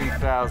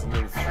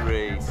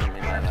 2003,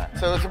 something like that.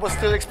 So it was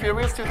still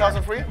Experience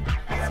 2003?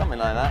 Something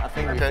like that. I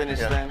think we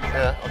finished then.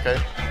 Yeah. Okay.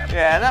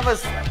 Yeah, and that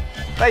was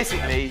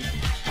basically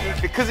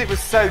because it was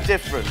so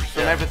different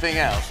from everything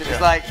else. It was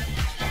like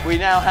we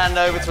now hand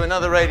over to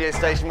another radio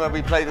station where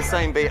we play the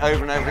same beat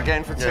over and over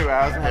again for 2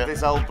 hours and have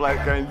this old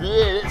bloke going,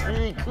 yeah, that's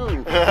really cool.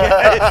 It's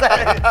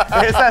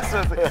that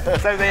sort of thing.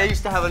 So they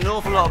used to have an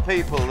awful lot of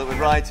people that would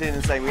write in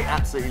and say, we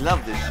absolutely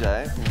love this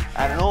show,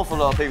 and an awful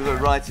lot of people that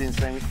would write in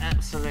saying, we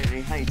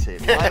absolutely hate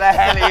it. Why the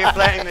hell are you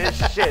playing this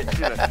shit?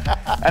 You know?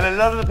 And a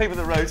lot of the people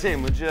that wrote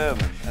in were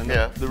German, and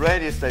the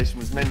radio station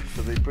was meant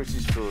for the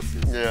British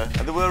forces. Yeah.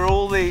 And there were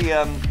all the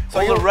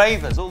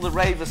ravers, all the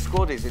raver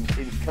squaddies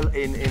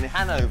in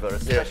Hanover,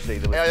 especially.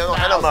 There was you know,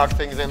 Hanomag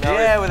things in there.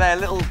 Yeah, with their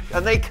little,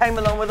 and they came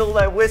along with all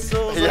their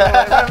whistles. And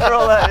I remember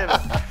all that, you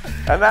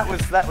know. And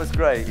that was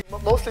great.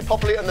 Mostly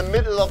popular in the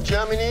middle of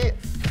Germany.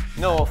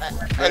 North,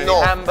 and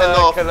north,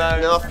 Hamburg,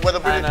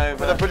 Cologne,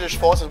 where the British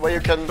forces, where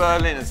you can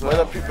Berlin as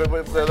well.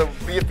 Where the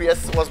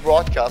BFBS was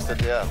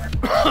broadcasted. Yeah.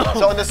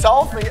 So in the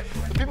south, the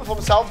people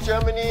from South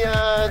Germany,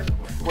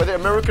 where the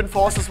American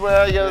forces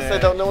were, they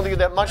don't know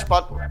that much,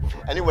 but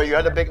Anyway, you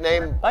had a big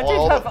name.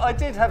 I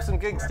did have some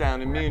gigs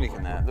down in Munich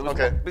and that. There was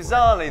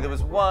bizarrely, there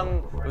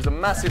was a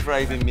massive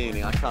rave in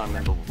Munich. I can't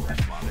remember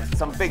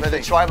some big.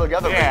 The tribal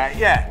gathering.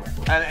 Yeah.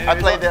 And I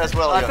played there as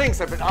well. I think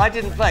so, but I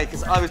didn't play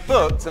because I was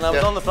booked and I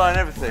was on the flight and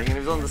everything, and it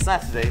was on the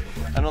Saturday,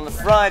 and on the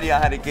Friday I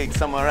had a gig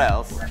somewhere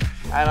else,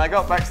 and I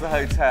got back to the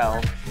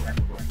hotel.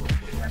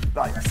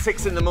 Like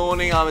 6 in the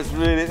morning, I was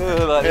really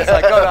like this.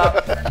 I got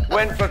up,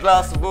 went for a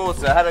glass of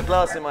water, had a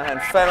glass in my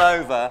hand, fell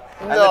over,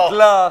 and the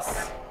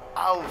glass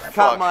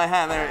cut my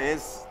hand. There it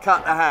is,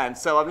 cut the hand.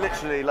 So I'm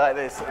literally like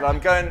this, and I'm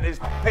going. It's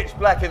pitch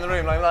black in the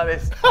room, like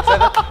this.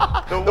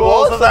 So the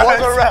walls are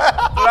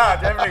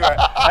blood everywhere,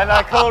 and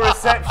I call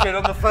reception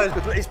on the phone.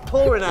 It's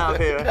pouring out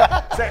here.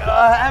 Say,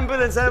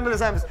 ambulance.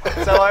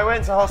 So I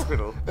went to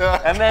hospital,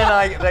 and then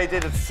they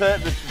did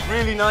the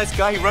really nice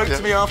guy. He wrote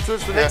to me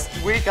afterwards. The next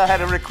week, I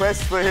had a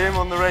request for him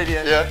on the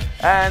radio,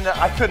 and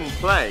I couldn't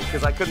play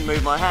because I couldn't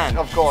move my hand.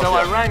 Of course. So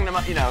I rang them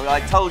up. You know,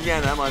 I told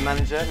Jenna, my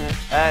manager,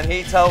 and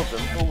he told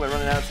them, "Oh, we're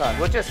running out of time.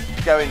 We'll just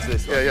go into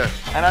this one."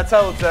 And I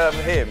told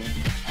him,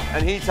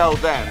 and he told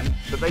them,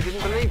 but they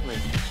didn't believe me.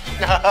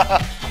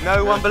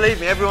 No one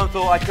believed me. Everyone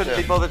thought I couldn't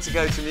be bothered to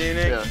go to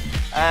Munich,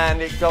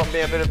 and it got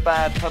me a bit of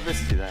bad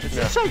publicity there. It's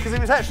a shame because it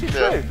was actually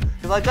true.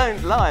 Because I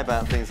don't lie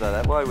about things like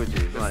that. Why would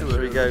you? Right, should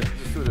we go?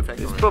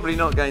 It's probably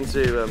not going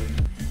to.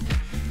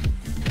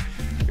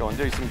 Go on,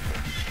 do some.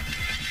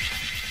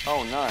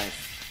 Oh, nice.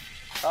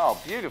 Oh,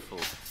 beautiful.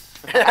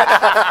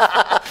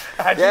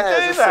 How'd you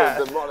do that?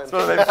 It's one of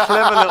those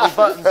clever little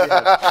buttons you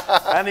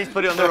have. And he's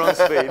put it on the wrong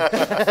speed.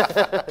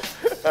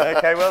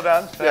 Okay, well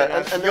done.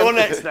 And you're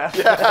next now.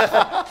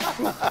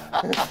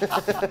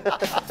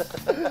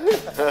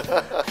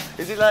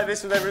 Is it like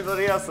this with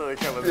everybody else that they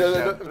come on the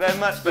show? They're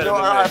much better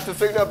than me. I have to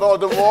think about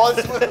the walls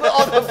on the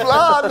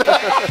plan.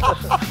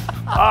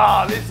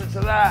 Listen to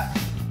that.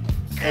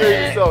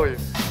 Sorry.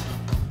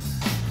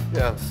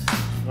 Yeah.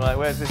 Right,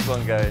 where's this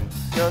one going?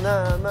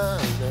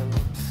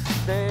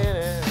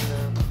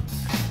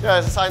 Ja,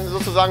 es ist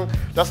sozusagen,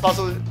 das war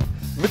so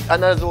mit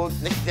einer so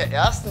nicht der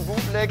ersten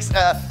Bootlegs,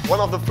 one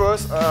of the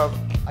first,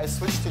 I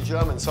switched to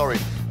German, sorry.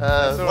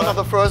 One of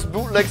the first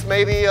bootlegs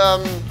maybe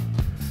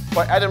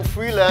by Adam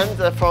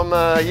Freeland from,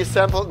 he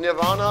sampled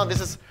Nirvana.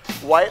 This is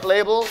White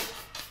Label.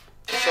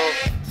 So,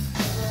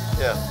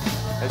 yeah.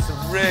 It's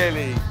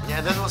really... Yeah,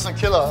 that was a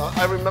killer.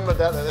 I remember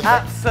that.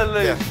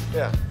 Absolute.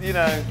 Yeah. You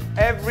know,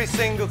 every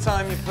single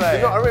time you play.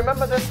 You know, I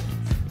remember this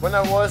when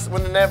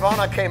the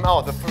Nirvana came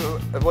out. It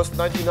was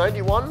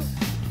 1991,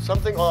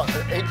 something, or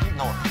 80,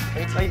 no,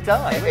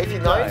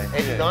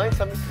 89,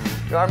 something.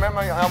 You know, I remember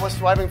I was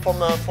driving from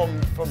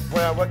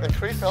where I worked in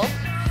Krefeld.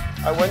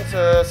 I went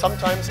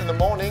sometimes in the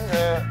morning,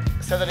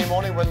 Saturday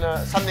morning,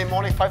 Sunday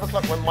morning, 5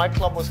 o'clock, when my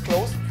club was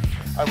closed.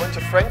 I went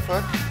to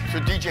Frankfurt to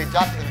DJ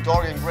Duck in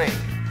Dorian Gray.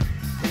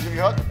 Have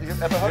you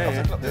ever heard of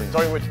the club?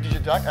 Dorian Gray to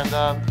DJ Duck, and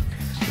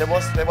they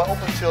were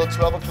open till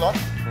 12 o'clock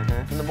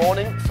in the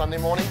morning, Sunday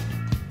morning.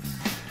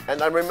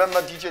 And I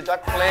remember DJ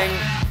Duck playing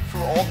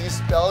through all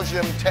these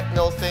Belgian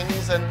techno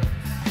things, and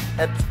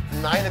at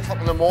 9 o'clock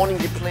in the morning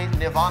he played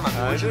Nirvana,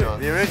 the original.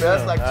 The original.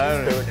 Smells Like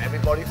Teen Spirit.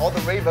 Everybody, all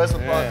the ravers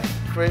were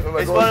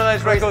it's one of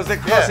those records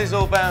that crosses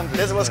all boundaries.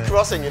 This was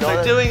crossing, you know.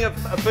 So doing a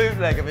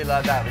bootleg of it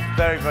like that was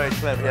very, very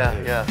clever.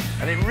 Yeah.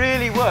 And it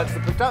really works.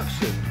 The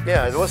production.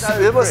 Yeah, it was.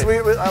 I was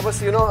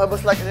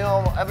like, you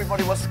know,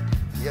 everybody was,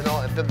 you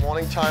know, at the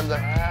morning time,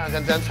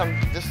 and then some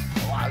this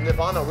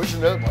Nirvana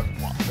original.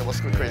 That was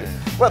crazy.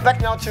 Well, back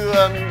now to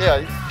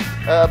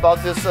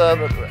about this.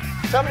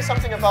 Tell me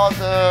something about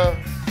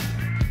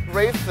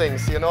rave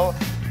things. You know.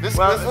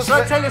 Shall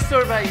I tell you a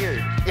story about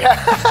you? Yeah.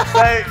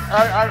 So,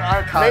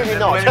 I can't. Maybe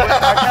not.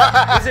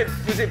 Was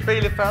it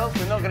Bielefeld?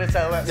 We're not going to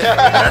tell that story.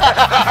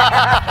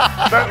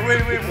 But we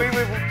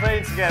were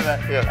playing together,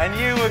 and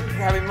you were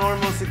having more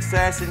and more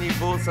success, and you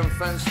bought some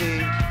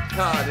fancy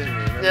car, didn't you?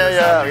 Remember?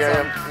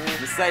 Yeah.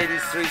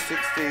 Mercedes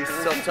 360,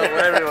 top,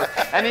 whatever it was.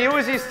 And he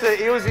always used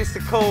to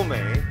call me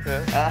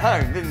at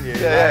home, didn't you?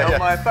 On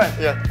my phone.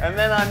 Yeah. And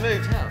then I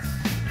moved house.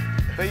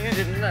 But you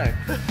didn't know.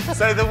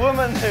 So the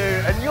woman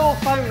and your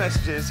phone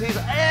messages, he's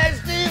like, "Hey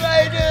Steve, how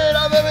you doing?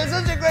 I'm having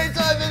such a great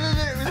time."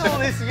 It was all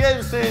this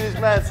Jens doing his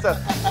mad stuff.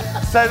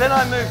 So then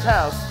I moved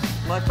house.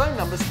 My phone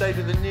number stayed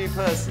with a new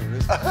person,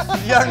 this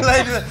young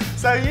lady.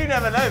 So you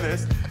never know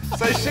this.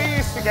 So she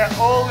used to get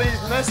all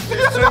these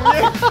messages from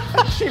you.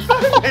 She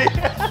phoned me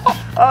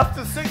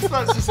after 6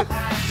 months. She said,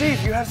 "Steve,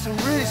 you have some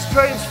really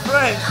strange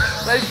friends.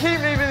 They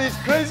keep leaving these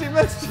crazy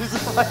messages."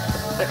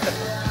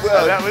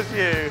 Well, that was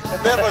you.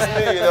 That was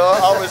me, you know.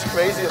 I was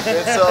crazy a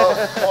bit. So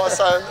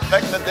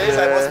back in the days,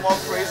 I was more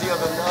crazier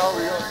than now.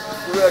 We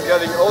are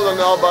getting older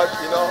now, but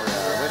you know,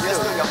 we're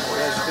still young boys.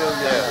 We're still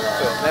young.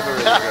 Never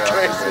really grew up.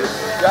 Crazy.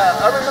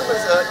 Yeah, I remember.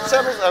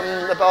 Tell me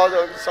about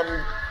some.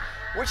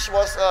 Which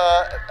was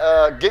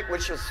a gig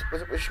which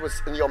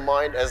was in your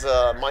mind as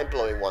a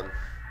mind-blowing one?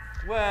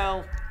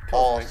 Well,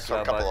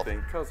 Cosmic Club, I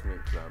think.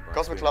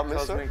 Cosmic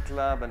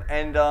Club and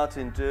End Art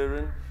in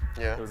Düren.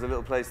 Yeah. There was a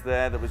little place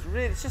there that was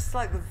really, it's just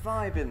like the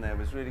vibe in there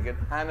was really good.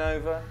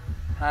 Hanover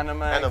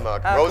Hanomag.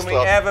 Hanomag. How Rose can we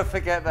Club. ever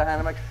forget the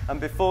Hanomag?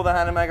 And before the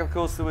Hanomag, of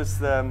course, there was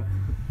the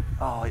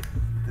Weltspiele.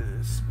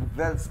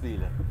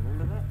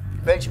 Remember that?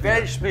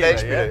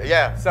 Weltspiele,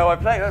 yeah. So I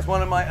played, that's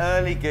one of my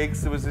early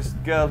gigs. There was this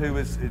girl who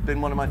had been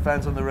one of my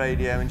fans on the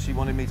radio, and she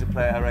wanted me to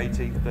play at her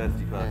 18th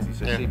birthday party,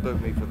 so she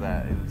booked me for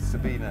that. It was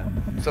Sabina.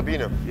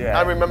 Sabina. Yeah.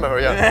 I remember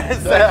her, yeah.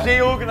 So she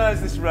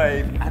organised this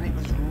rave, and it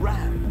was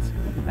rammed.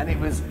 And it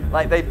was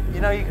like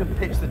you could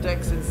pitch the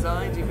decks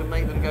inside, you could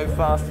make them go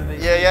faster.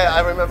 Yeah, I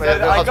remember. So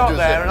Yeah, I got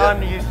there, and yeah.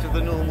 I'm used to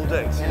the normal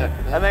decks, you know.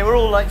 And they were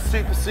all like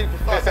super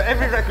fast. So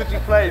every record you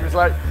played was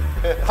like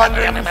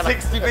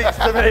 160 beats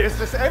per minute. It was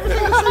just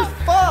everything was so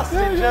fast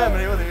in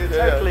Germany, wasn't it?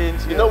 Totally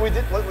into You know, we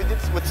did what we did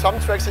with some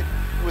tracks.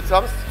 Which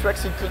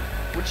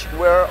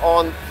were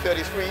on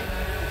 33. You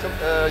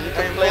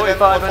can play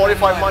them on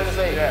 45 minus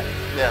 8. Yeah.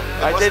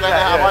 I did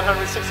that.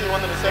 160,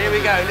 170. Here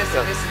we go.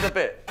 Listen, this is the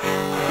bit.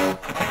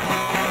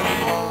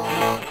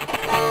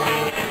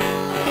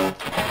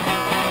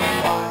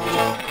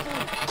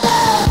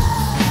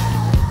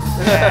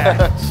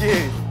 Yeah,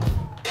 Jeez.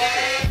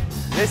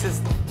 This is.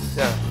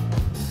 Yeah.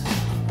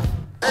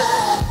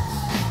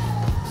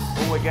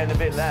 Oh, we're getting a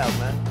bit loud,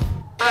 man.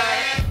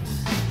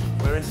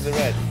 We're into the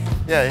red.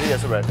 Yeah, he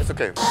has a red. It's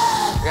okay.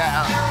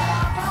 Yeah.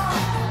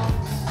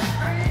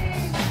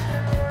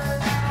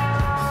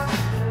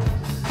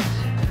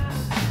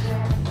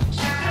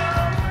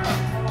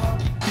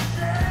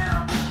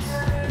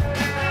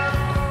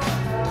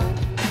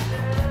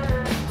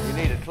 You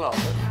need a clock.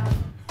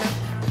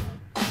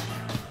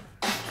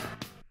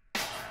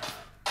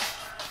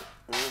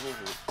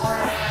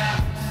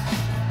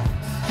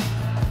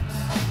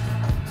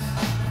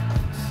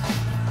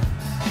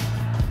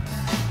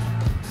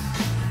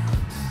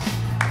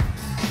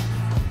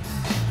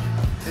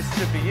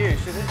 Should be you,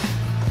 should it?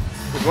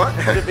 With what?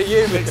 Should be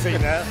you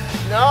mixing now.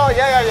 No,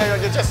 yeah.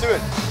 You just do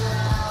it.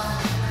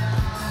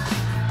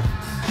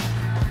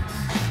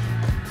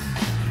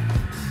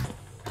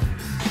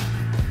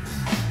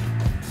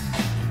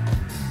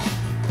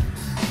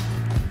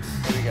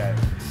 Here we go.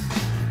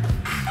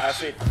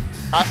 Acid.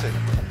 Acid.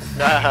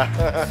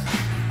 Acid.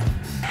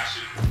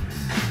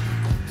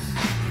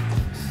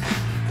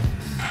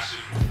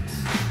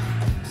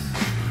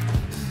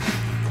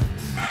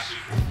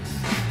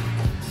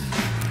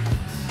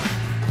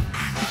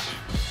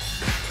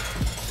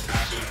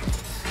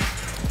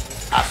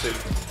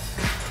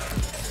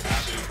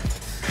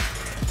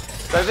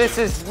 So this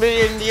is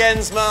me and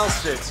Jens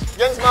Lissat.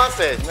 Jens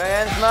Lissat.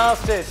 Jens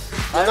Lissat.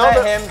 I know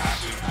met him.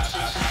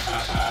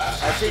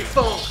 That's it.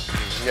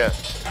 Yeah.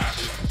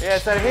 Yeah,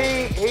 so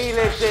he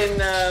lived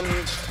in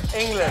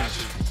England.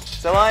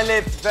 So I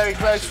lived very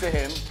close to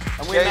him.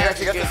 And we managed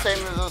to got get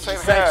the same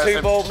hair.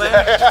 two bald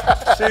men.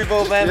 Two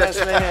bald men, that's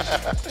me.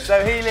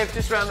 So he lived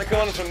just around the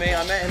corner from me.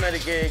 I met him at a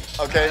gig.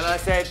 Okay. And I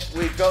said,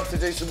 we've got to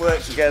do some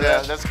work together.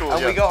 Yeah, that's cool.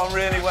 And we got on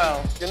really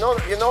well. You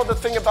know the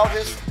thing about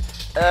his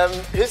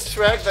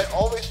track,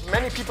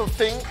 many people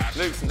think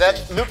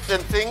that Loops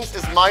and Things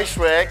is my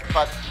track,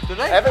 but do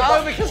they?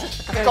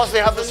 Because they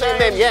have the same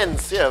name,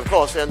 Jens. Yeah, of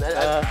course. And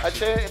I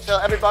tell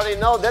everybody,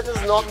 no, that is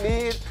not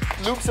me.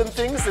 Loops and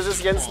Things. This is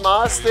Jens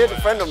Lissat,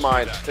 a friend of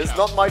mine. It's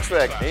not my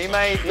track.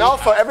 Now,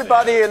 for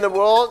everybody in the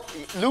world,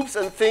 Loops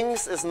and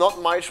Things is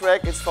not my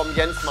track. It's from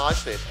Jens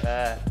Lissat.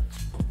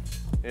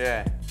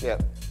 Yeah. Yeah.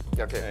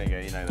 Okay. There you go.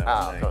 You know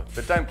that. Okay.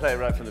 But don't play it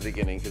right from the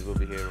beginning because we'll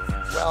be here all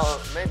night.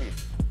 Well, maybe.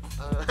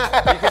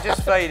 You could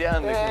just fade it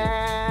under.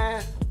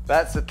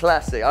 That's a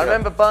classic. I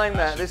remember buying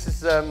that. This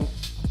is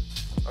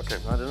okay.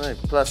 I don't know,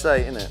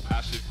 +8, isn't it?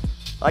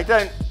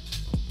 I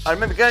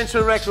remember going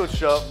to a record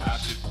shop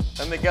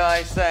and the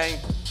guy saying,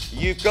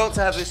 "You've got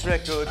to have this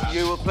record.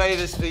 You will play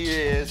this for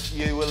years.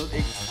 You will,"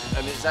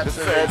 and it's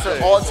absolutely It's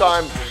an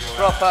all-time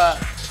proper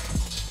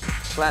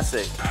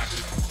classic.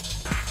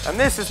 And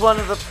this is one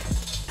of the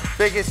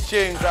biggest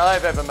tunes that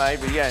I've ever made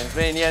with Jens.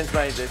 Me and Jens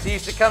made this. He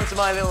used to come to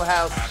my little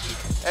house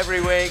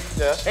every week.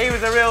 Yeah. He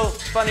was a real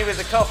funny with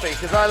the coffee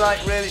because I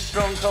like really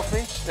strong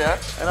coffee. Yeah.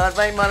 And I'd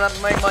make my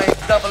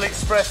double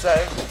espresso.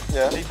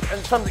 Yeah.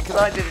 And something because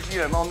I did it, you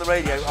know, on the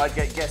radio. I'd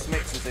get guest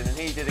mixers in, and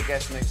he did a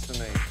guest mix for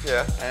me.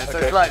 Yeah. And so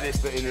it's like this,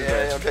 but in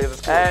reverse. Yeah. Okay,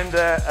 that's cool. And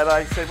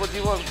I said, "What do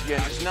you want,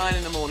 Jens?" It's 9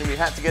 in the morning. We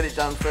had to get it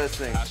done first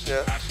thing.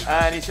 Yeah.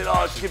 And he said,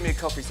 "Oh, just give me a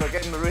coffee." So I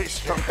gave him a really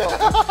strong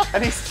coffee,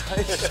 and he's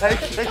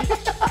shaking.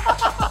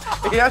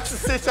 He had to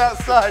sit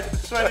outside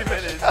for 20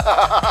 minutes.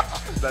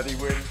 Bloody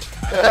win.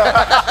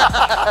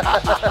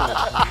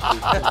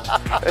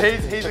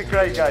 He's a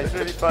great guy. He's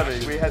really funny.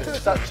 We had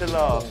such a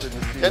laugh in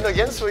the studio. Yeah, no,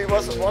 Jens, he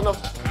was one of.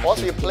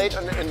 Also, he played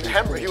in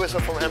Hamburg. He was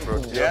from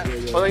Hamburg. Yeah.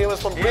 Well, he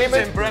was from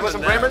Bremen. He was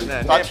from Bremen,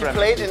 but he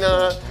played in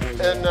a.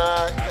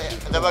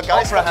 There were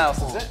guys. Opera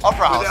House, is it?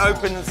 Opera House. With the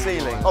open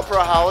ceiling.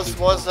 Opera House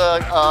was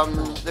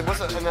there was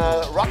in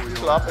a rock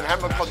club in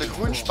Hamburg called the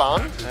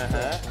Grünspan.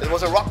 It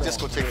was a rock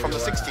discotheque from the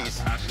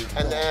 60s,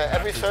 and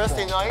every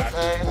Thursday night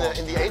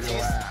in the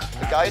 80s,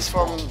 the guys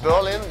from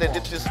Berlin, they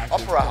did this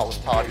Opera House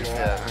parties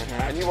there,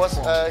 and he was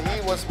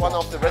one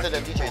of the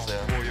resident DJs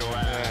there.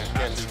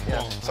 Jens.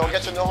 Yeah. So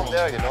get to know him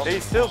there, you know.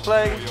 He's still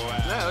playing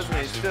now, isn't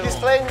he? He's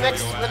playing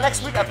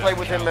next week. I play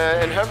with him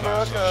in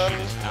Hamburg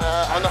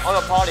on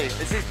a party.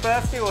 Is his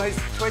birthday or his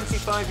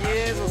 25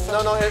 years or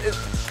something? No,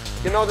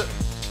 you know,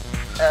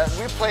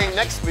 we're playing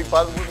next week,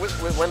 but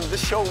when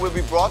this show will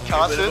be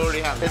broadcasted,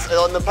 it's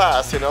on the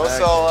past, you know. Okay.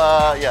 So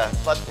yeah,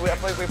 but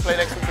we play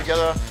next week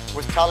together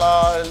with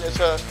Tala, and it's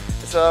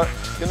a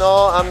you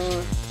know,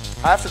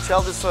 I have to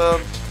tell this.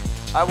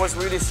 I was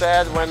really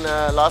sad when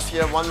last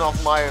year one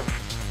of my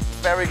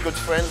very good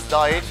friends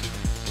died,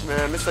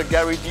 Mr.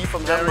 Gary D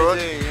from Hamburg.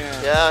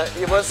 Yeah,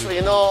 it was,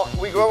 you know,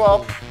 we grew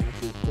up.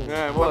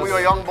 Yeah, when we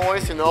were young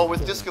boys, you know,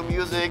 with disco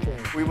music,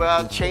 we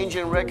were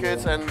changing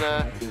records, and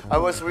I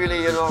was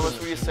really, you know, I was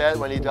really sad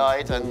when he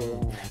died. And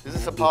this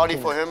is a party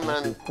for him.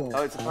 And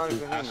oh, it's a party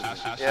for him.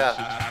 Yeah,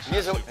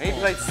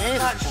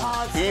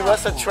 he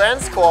was a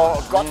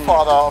transcore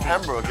godfather of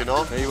Hamburg, you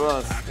know. He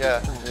was.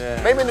 Yeah.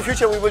 Maybe in the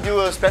future we will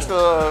do a special.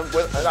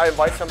 I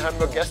invite some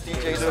Hamburg guest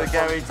DJs. Do a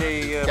Gary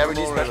D. Gary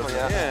D special,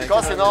 yeah.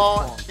 Because you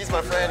know, he's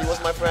my friend. He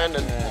was my friend,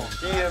 and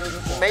he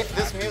made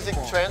this music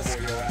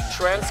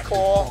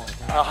transcore.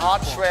 A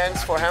hard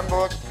trance for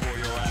Hamburg.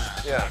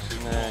 Yeah.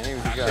 He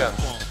was a guy.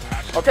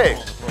 Yeah. Okay.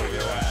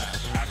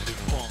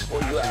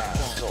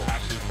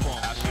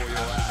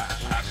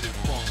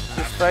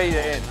 Just fade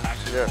it in.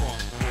 Yeah.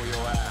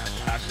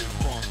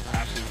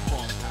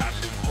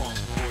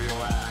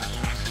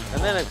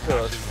 And then of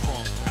course,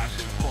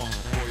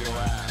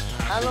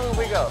 how long have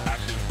we got?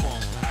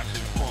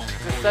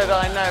 Just so that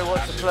I know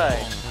what to play.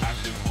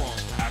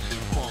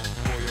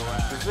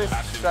 Because this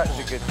is such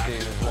a good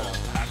tune as well.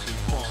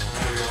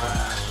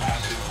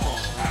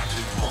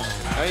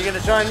 Are you going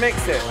to try and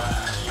mix it?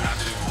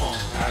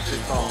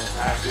 Acid bomb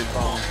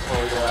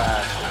for your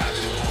ass.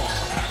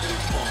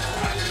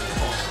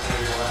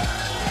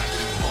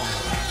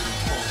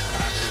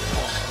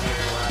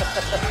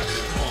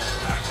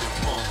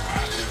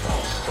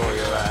 For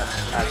your ass,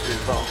 acid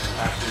bomb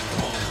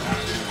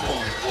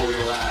for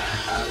your ass,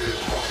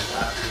 acid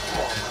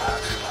bomb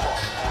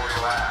for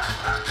your ass.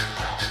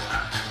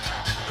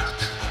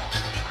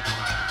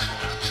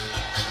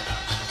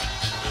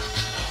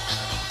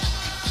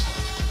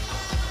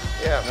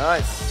 Yeah.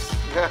 Nice.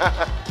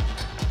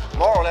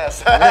 More or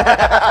less. I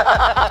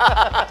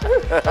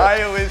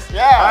always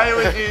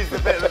use the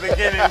bit at the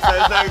beginning, so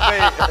it's no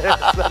beat.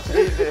 It's much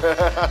easier.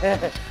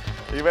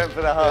 You went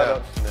for the hard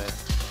option there.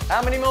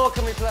 How many more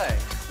can we play?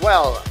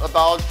 Well,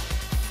 about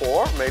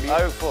 4, maybe.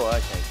 Oh, 4.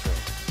 Okay, sure.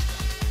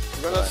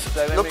 We're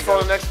gonna look for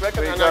the next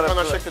record, and I'm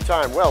gonna check the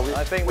time. Well, we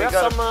have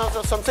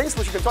some things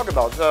which you can talk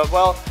about.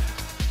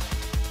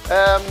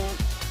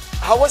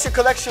 How was your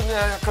connection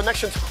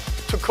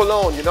to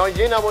Cologne? You know,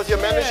 Jena was your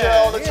manager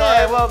all the time.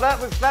 Yeah, well, that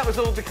was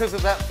all because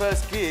of that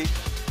first gig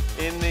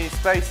in the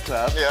Space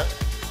Club. Yeah.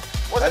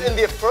 Was it in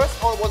the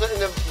first, or was it in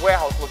the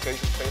warehouse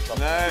location Space Club?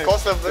 No,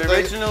 because of the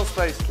original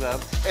Space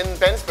Club. In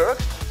Bensberg?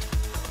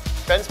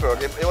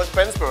 Bensberg, it was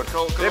Bensberg.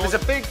 It was a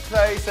big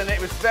place, and it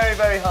was very,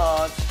 very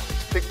hard.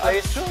 Big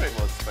place? I'm sure it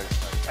was Space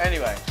Club.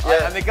 Anyway,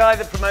 and the guy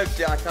that promoted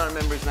it, I can't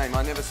remember his name.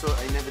 I never saw it,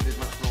 he never did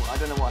much more. I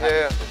don't know what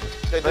happened.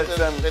 They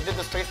did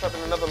the Space Club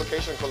in another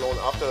location in Cologne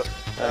after.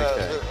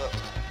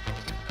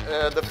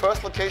 The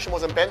first location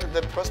was in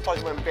the first part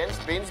was in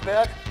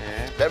Bensberg.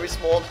 Yeah. Very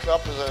small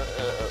club, was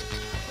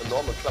a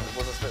normal club. It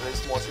was a very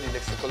small city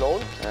next to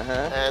Cologne.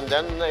 And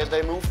then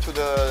they moved to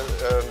the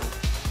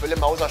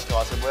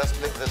Wilhelm-Mauser-Straße, where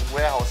the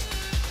warehouse.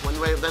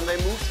 Then they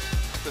moved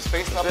the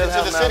Space Club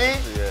into the city.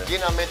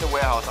 Jena made the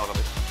warehouse out of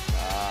it.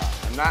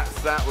 And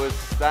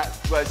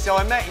well, so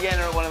I met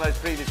Jena at one of those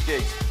previous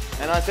gigs,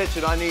 and I said to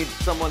him, I need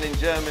someone in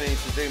Germany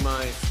to do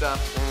my stuff,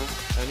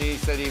 and he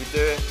said he would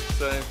do it.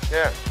 So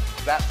yeah,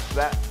 that's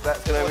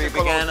where we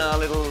began our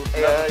little love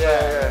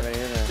affair. Really,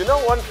 you know. You know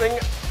one thing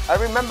I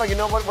remember. You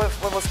know what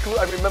was cool?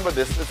 I remember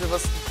this.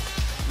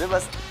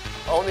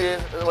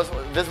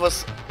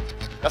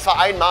 Das war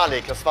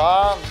einmalig. Das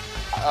war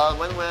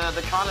when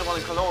the carnival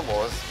in Cologne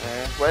was.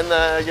 When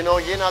you know,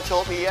 Jena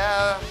told me,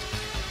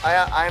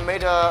 I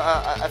made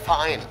a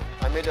Verein.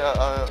 I made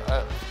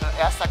a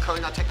erster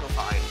Kölner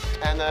Techno-Verein.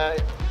 And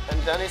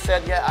then he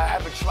said, I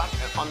have a truck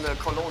on the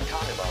Cologne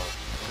Carnival.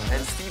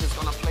 And Steve is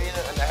gonna play it,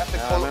 and I have the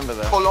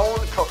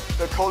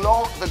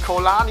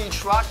Colani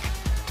truck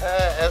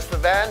as the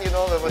van, you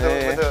know, with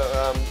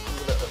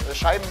the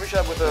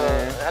Scheibenwischer, with the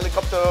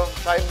helicopter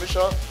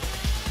Scheibenwischer.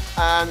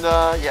 And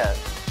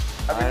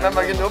I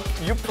remember, you know,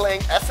 you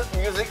playing acid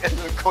music and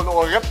the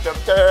Cologne.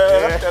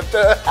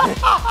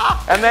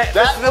 And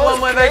that's the one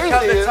where they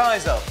cut the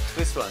ties off.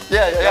 This one.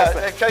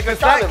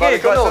 That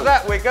gig, so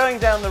that we're going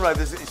down the road.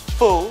 It's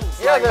full.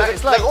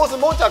 It's like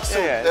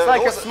Rosenmontagszug. It's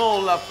like a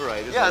small love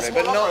parade, isn't it?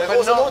 But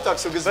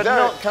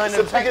not kind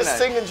of the biggest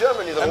thing in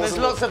Germany. And there's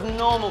lots of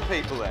normal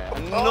people there.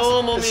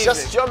 Normal music. It's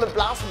just German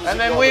blast music. And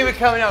then we were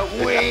coming out,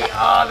 we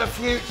are the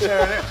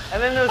future.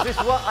 And then there was this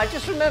one, I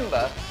just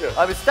remember,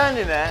 I was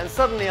standing there and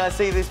suddenly I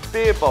see this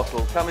beer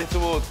bottle coming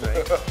towards me.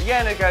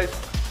 Jena goes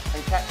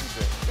and catches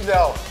it.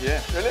 No.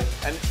 Yeah. Really?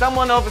 And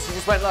someone obviously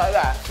just went like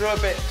that, threw a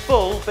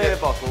full beer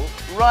bottle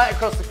right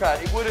across the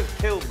crowd. It would have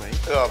killed me.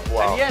 Oh,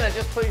 wow. And Yenna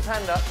just put his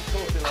hand up and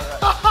talking like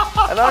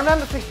that. And I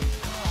remember thinking,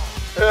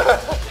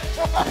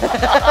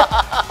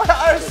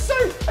 I was so.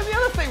 And the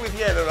other thing with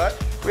Yenna, right?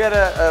 We had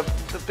a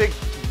big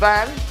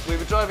van. We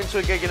were driving to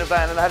a gig in a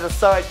van, and I had a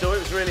side door. It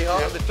was really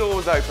hot. And the door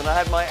was open. I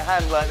had my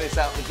hand like this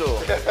out the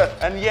door.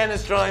 And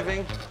Yenna's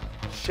driving.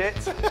 Shit.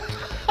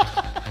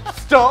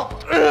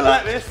 Stop.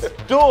 Like this.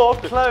 Door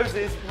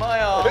closes.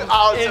 My arm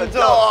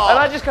indoor. And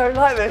I just go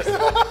like this.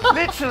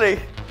 Literally.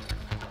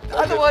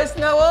 Otherwise,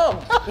 no arm.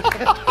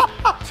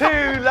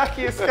 2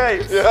 lucky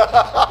escapes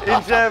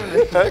in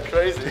Germany.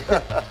 Crazy.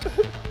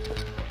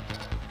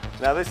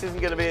 Now this isn't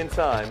going to be in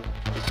time.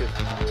 Because,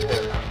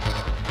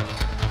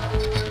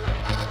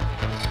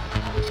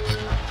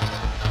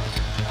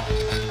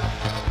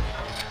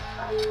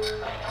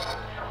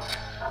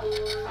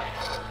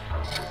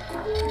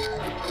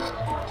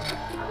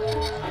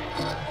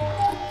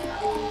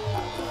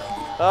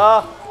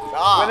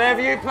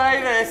 whenever you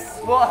play this,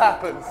 what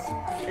happens?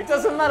 It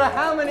doesn't matter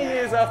how many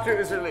years after it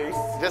was released,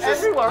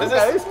 everyone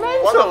goes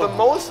mental. One of the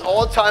most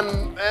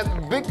all-time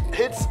big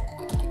hits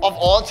of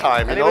all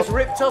time. And it was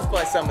ripped off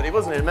by somebody,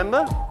 wasn't it?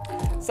 Remember?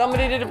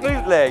 Somebody did a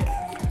bootleg.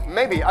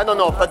 Maybe, I don't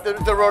know, but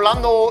the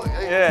Rolando,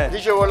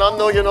 DJ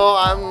Rolando, you know,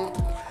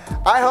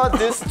 I heard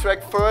this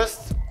track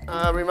first,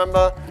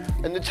 remember,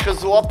 in the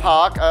Tresor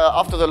Park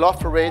after the Love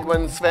Parade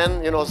when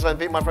Sven, you know, Sven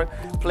Weg, my friend,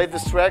 played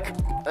this track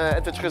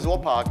at the Tresor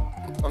Park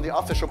on the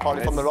after show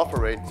party from the Love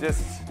Parade.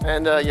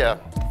 And yeah.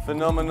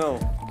 Phenomenal.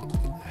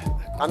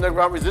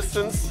 Underground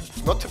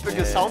Resistance, not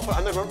typical sound for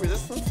Underground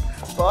Resistance,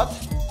 but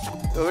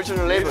the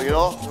original label, you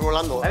know,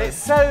 Rolando. And it's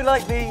so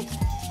like the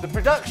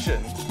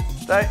production,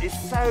 that is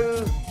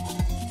so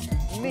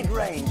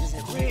mid-range, isn't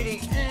it?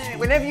 Really,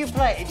 whenever you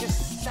play it, it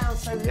just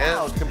sounds so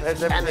loud compared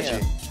to everything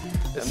else.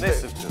 And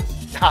this, of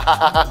course.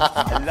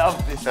 I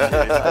love this tune.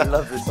 I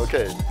love this.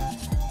 Okay.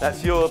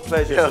 That's your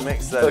pleasure to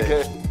mix that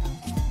in.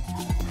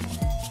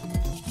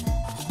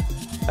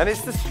 And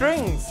it's the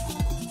strings.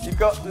 You've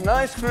got the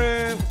nice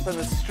groove and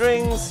the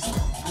strings.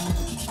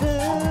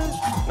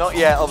 Not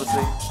yet,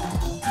 obviously.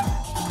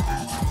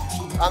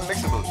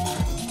 Unmixable.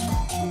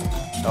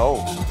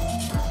 Oh.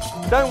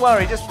 Don't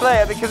worry, just play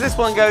it because this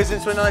one goes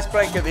into a nice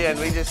break at the end.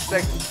 We just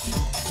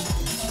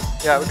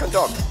yeah, we can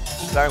talk.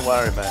 Don't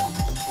worry, man.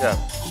 Yeah.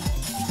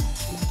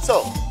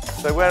 So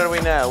where are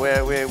we now?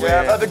 We're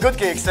the good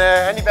gigs.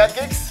 Any bad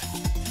gigs?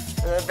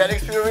 Bad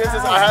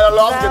experiences? I had a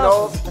lot, you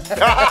know.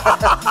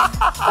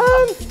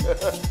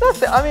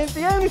 That's it. I mean,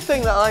 the only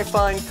thing that I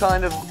find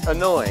kind of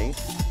annoying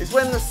is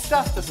when the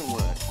stuff doesn't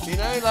work. You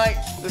know, like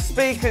the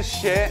speaker's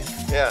shit,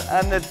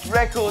 and the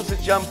records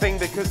are jumping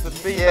because the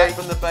feedback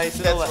from the bass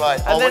and all that.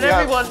 Right. And then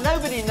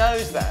nobody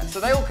knows that, so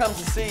they all come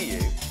to see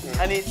you,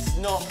 and it's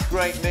not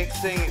great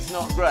mixing, it's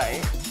not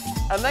great,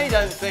 and they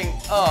don't think,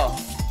 oh,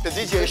 the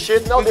DJ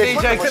shit. No, they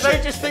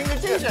just think the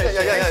DJ shit.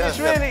 It's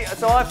really,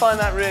 so I find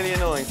that really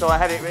annoying. So I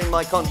had it in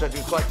my contract.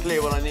 It was quite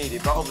clear what I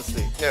needed, but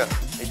obviously,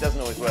 it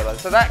doesn't always work like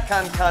that. So that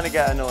can kind of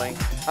get annoying.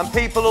 And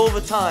people all the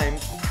time,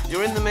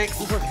 you're in the mix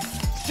and like,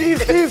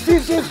 Steve,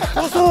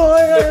 what's all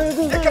right?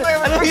 I'm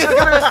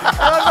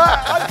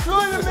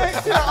trying to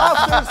mix it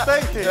afterwards,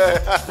 thank you.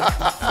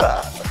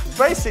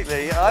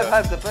 Basically, I've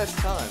had the best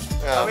time.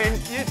 I mean,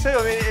 you too.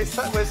 I mean,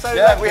 we're so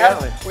lucky, we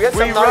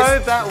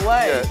rode that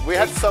way. We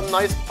had some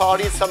nice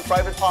parties, some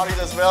private parties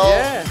as well.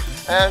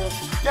 And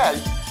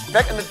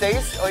back in the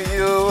days,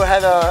 you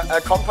had a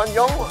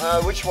companion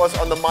which was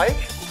on the mic.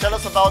 Tell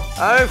us about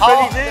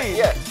Freddie D.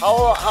 Yeah,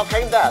 how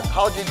came that?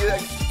 How did you?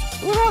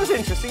 Well, that was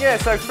interesting. Yeah,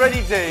 so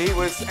Freddie D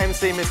was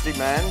MC Mystic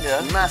Man,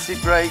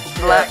 massive, great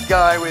black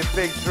guy with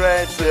big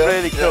dreads, and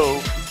really cool.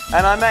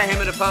 And I met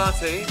him at a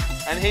party.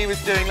 And he was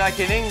doing, like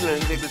in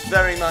England, it was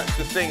very much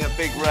the thing at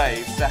big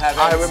raves to have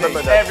MC. I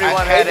remember that.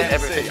 Everyone had MC.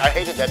 Everything. I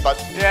hated that, but...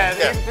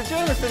 The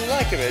Germans didn't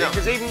like it really,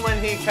 because even when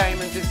he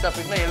came and did stuff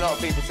with me, a lot of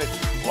people said,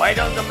 why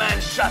don't the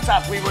man shut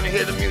up, we want to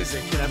hear the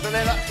music, you know. But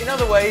then in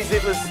other ways,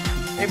 it was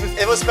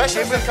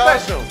special. It was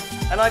special.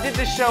 And I did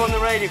this show on the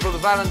radio called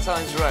the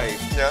Valentine's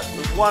Rave. Yeah. It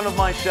was one of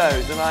my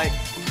shows, and I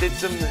did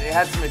it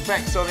had some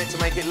effects on it to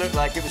make it look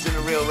like it was in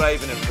a real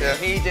rave and everything. Yeah.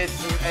 He did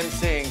some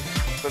MCing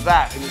for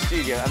that in the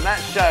studio, and that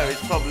show is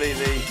probably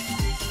the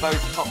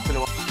most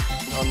popular one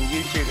on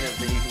YouTube and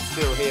everything. You can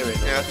still hear it.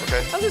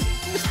 And there's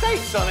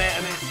mistakes on it,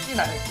 and it's, you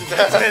know,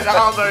 it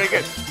aren't very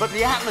good. But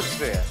the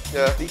atmosphere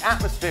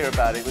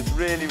about it was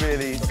really,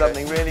 really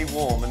something really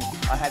warm. And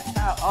I had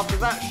after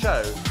that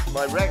show,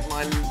 the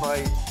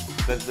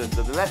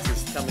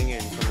letters coming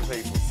in from the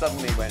people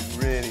suddenly went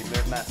really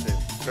massive.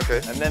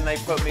 And then they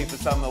put me for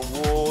some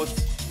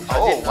awards.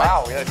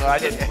 I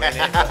didn't win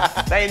it,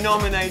 but they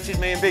nominated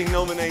me, and being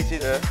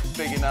nominated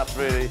big enough,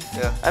 really.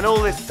 And all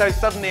this, so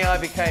suddenly I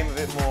became a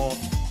bit more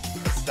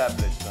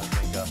established, I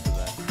think, after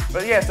that.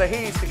 But yeah, so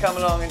he used to come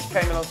along and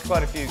came along to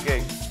quite a few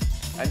gigs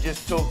and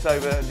just talked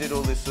over and did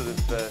all this sort of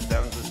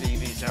sounds of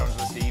Stevie, sounds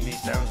of Stevie,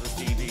 sounds of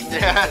Stevie.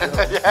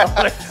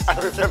 Yeah, I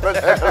remember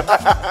that.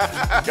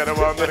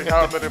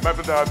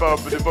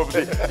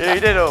 He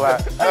did all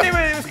that. And it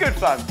was good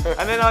fun.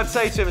 And then I'd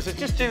say to him, I said,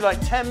 just do like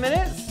 10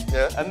 minutes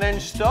and then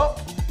stop.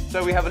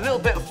 So we have a little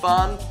bit of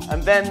fun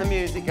and then the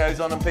music goes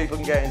on and people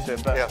can get into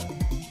it. But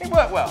it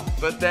worked well.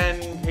 But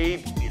then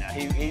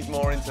he's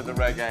more into the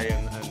reggae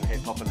and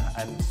hip hop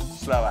and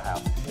slower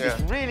house. It's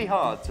really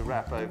hard to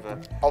rap over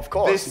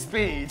this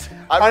speed,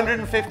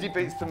 150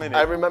 beats per minute.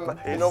 I remember,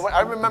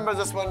 I remember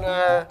this when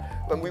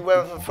we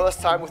were the first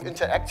time with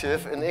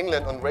Interactive in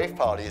England on rave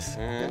parties.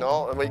 You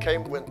know, and we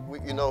came with,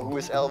 who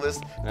is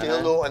Elvis,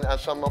 Dildo, and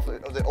some of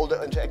the older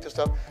Interactive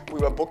stuff. We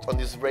were booked on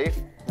these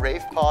rave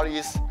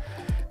parties.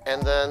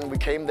 And then we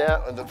came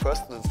there, and the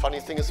funny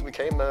thing is we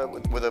came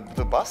with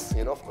the bus,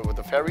 with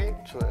the ferry,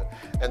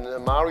 and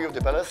Mario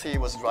De Bellis, he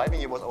was driving,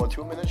 he was our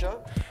tour manager,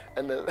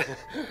 and then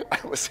I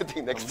was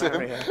sitting next to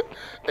him.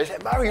 I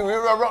said, Mario,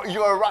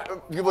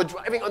 you were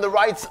driving on the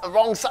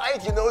wrong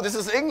side, this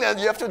is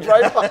England, you have to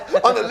drive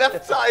on the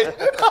left side.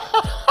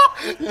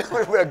 We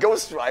were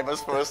ghost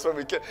drivers first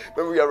when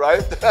we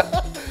arrived.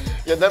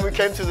 Then we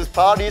came to these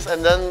parties,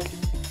 and then,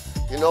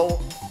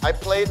 I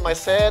played my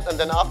set, and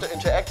then after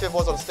Interactive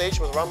was on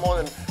stage with Ramon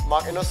and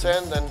Mark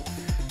Innocent,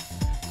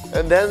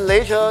 and then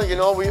later,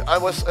 I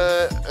was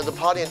at the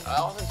party, and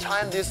all the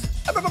time this,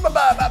 and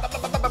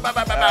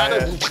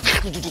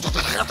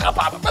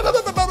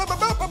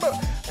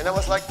I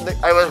was like,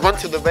 I went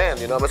to the van,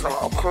 I was like,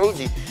 oh,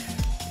 crazy.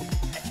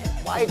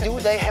 Why do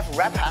they have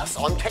rappers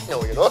on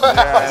techno,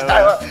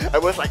 I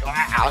was like,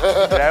 wow.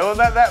 Yeah, well,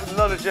 that a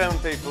lot of German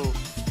people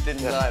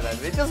didn't like that.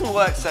 It doesn't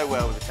work so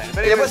well with the techno,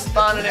 but it was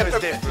fun and it was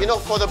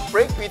different. For the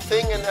breakbeat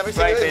thing and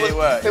everything,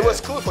 it was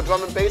cool for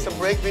drum and bass and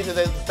breakbeat.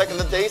 Back in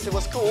the days, it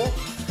was cool.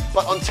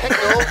 But on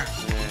techno,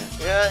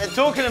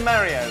 Talking of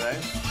Mario though,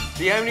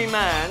 the only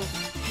man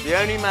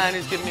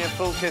who's given me a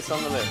full kiss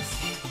on the lips.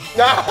 We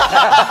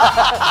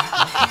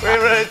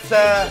were at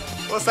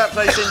what's that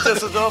place in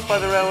Düsseldorf by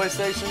the railway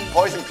station?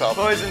 Poison Club.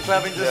 Poison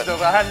Club in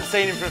Düsseldorf. I hadn't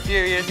seen him for a few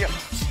years.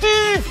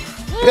 Steve.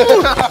 There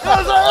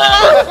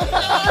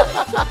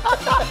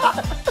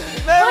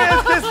he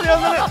is, kissed me on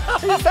the lips.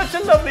 He's such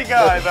a lovely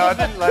guy, though. I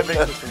didn't like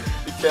being kissed.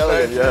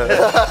 Italian,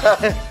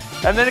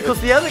 And then, of course,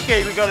 the other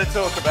gig we've got to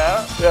talk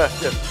about.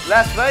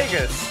 Las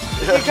Vegas.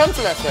 Did you come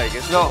to Las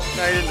Vegas? No.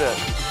 No, you didn't do it.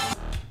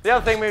 The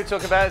other thing we were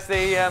talking about is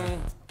the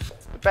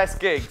best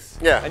gigs.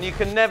 Yeah. And you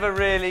can never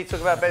really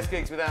talk about best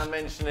gigs without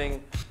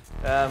mentioning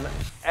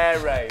Air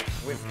Rave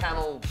with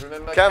Camel,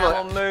 remember?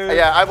 Camel Move.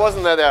 Yeah, I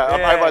wasn't there.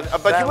 Yeah,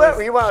 but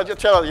you were to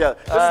tell us, this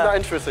is not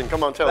interesting.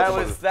 Come on, tell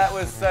us. That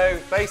was so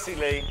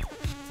basically,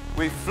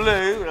 we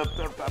flew, a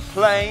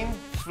plane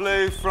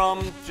flew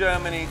from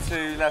Germany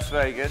to Las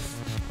Vegas,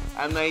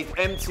 and they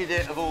emptied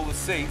it of all the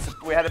seats.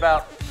 We had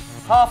about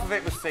half of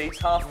it was seats,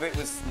 half of it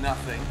was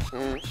nothing.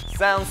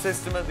 Sound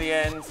system at the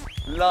end,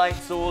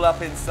 lights all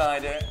up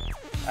inside it.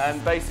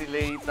 And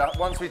basically,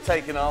 once we'd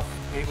taken off,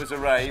 it was a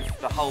rave,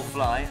 the whole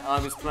flight.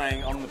 I was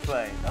playing on the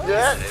plane.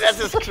 Yeah, that's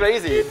just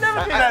crazy. You've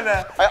never been on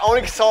that. I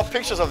only saw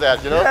pictures of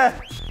that, Yeah,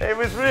 it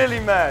was really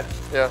mad.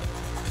 Yeah.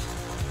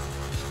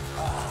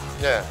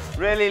 Yeah.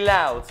 Really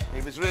loud.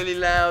 It was really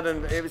loud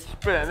and it was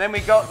brilliant. And then we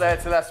got there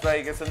to Las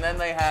Vegas and then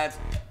they had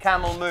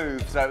Camel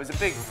Move. So it was a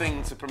big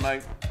thing to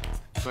promote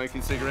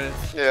smoking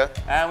cigarettes. Yeah.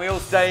 And we all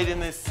stayed in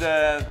this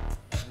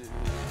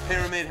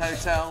pyramid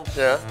hotel.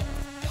 Yeah.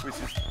 Which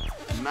was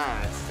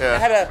mad. Yeah.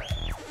 It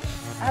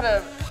had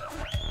a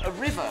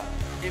river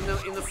in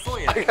the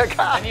foyer,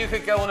 and you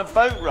could go on a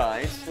boat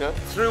ride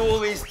through all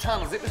these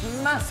tunnels. It was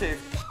massive,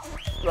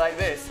 like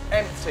this,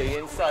 empty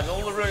inside, and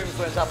all the rooms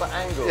went up at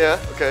angles. Yeah.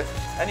 Okay.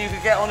 And you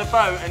could get on a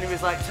boat, and it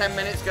was like 10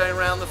 minutes going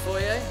around the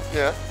foyer.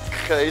 Yeah.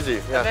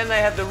 Crazy. Yeah. And then they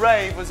had the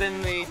rave was in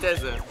the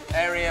desert,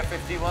 Area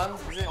 51,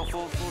 was it or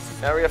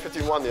 40? Area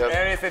 51, yeah.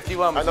 Area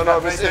 51. I don't know.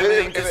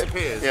 Everything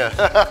disappears. Yeah.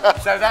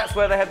 So that's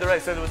where they had the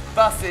rave. So there was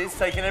buses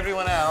taking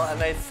everyone out, and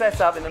they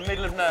set up in the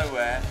middle of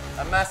nowhere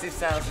a massive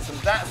sound system.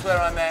 That's where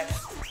I met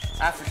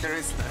Africa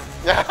Islam.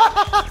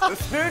 The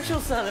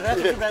spiritual son of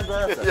Africa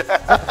Bambata.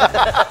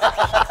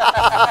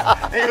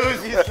 He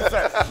always used to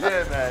say,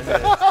 yeah, man,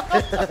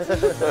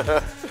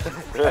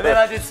 yeah. And then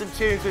I did some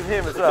tunes with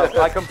him as well.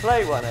 I can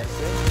play one,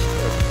 actually.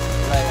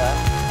 Later.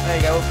 There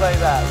you go, we'll play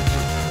that, which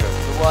is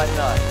The White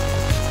Knight.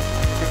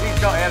 Because he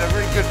had a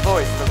really good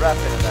voice for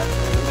rapping and that, so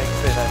it makes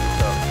it over the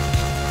top.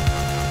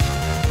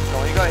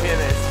 Come on, you got to hear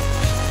this.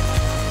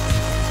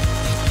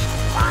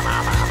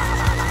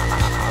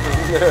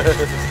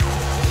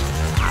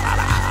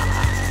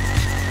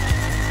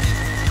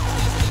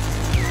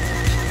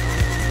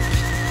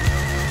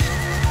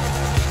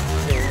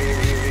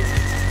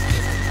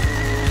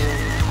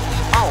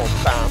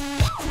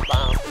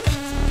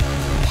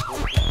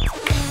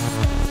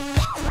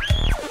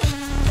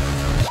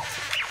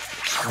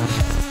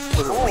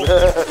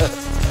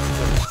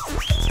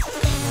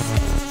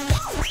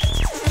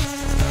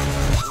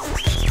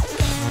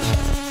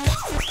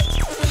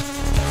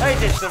 They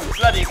did some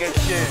bloody good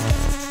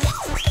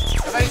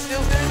tunes. Are they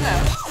still doing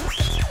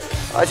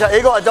that?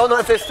 Ego, I don't know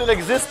if they still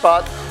exist,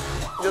 but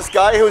this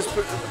guy who's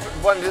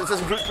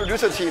this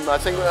producer team, I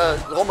think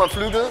Roman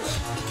Flügel,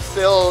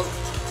 still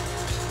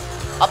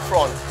up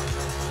front.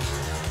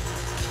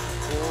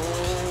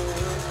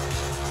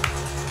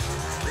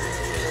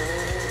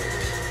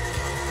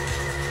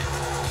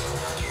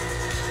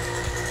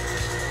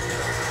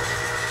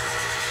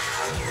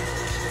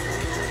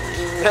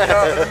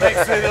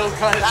 Mixing all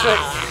kind of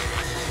tricks.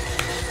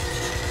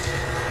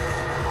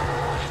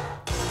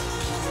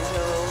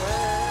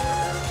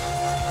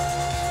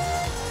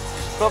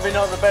 Probably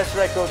not the best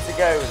record to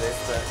go with this,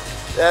 but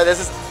yeah, this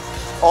is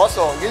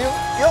also.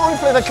 You only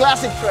play the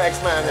classic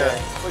tracks, man. Yeah.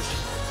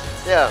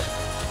 Yeah.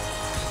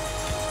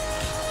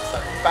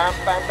 Bam,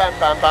 bam, bam,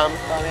 bam, bam.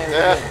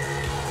 Yeah.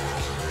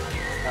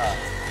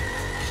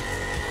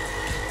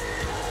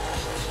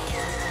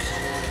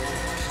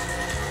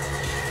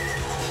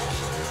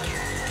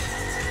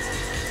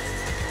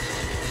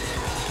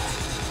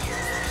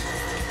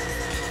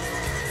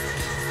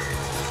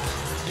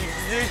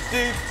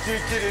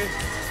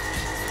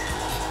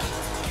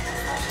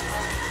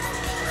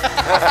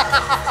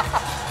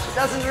 It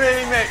doesn't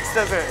really mix,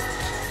 does it?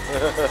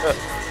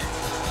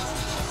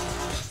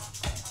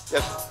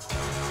 Yes.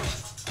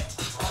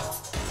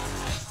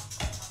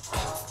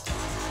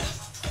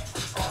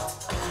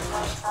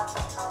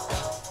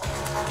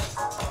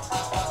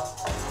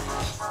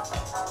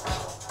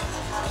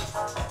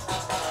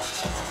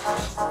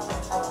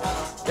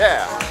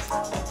 Yeah.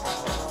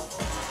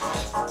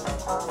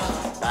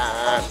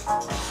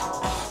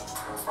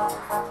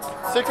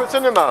 Secret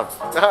Cinema.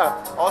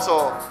 Also,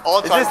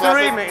 all time. Is this the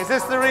remix? Is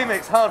this the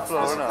remix? Hard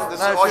Floor or not? This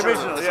No, is it's the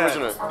original.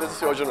 yeah. This is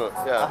the original. A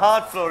Yeah.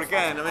 Hard Floor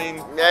again. I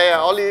mean, Yeah.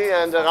 Ollie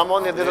and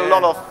Ramon, they did a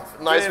lot of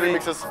nice Really?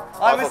 remixes.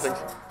 I Also was- things.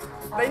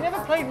 they never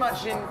played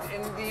much in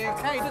the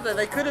UK, did they?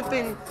 They could have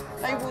been.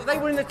 They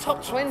were in the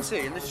top 20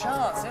 in the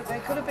charts. They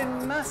could have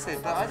been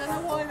massive, but I don't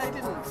know why they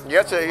didn't.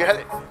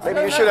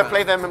 Maybe you should have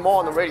played them more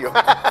on the radio.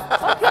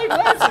 I played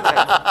loads of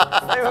them.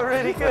 They were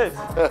really good.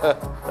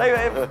 They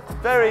were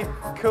very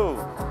cool.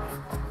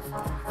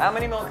 How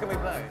many more can we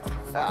play?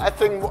 I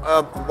think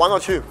one or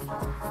two.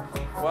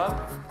 One?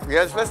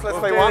 Yes, let's We'll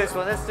play do one. this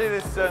one. Let's do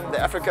this.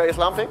 The Africa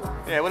Islam thing.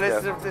 Yeah, well,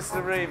 this Yeah. is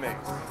the remix.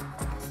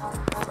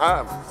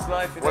 Ah,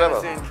 Sly Whatever.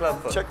 Fidelity and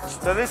Clubfoot. Check.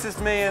 So this is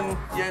me and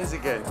Jens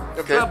again.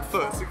 Okay.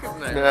 Clubfoot's a good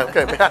name. yeah,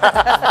 okay.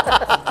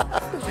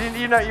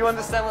 You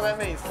understand what that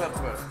means,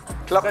 Clubfoot?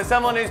 Club- So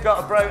someone who's got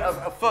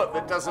a foot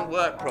that doesn't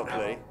work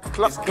properly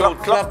is called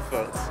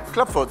Clubfoot.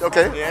 Clubfoot.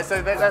 Okay. Yeah,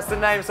 so that's the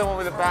name of someone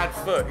with a bad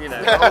foot, you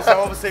know. But also,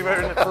 obviously,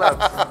 we're in the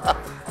clubs.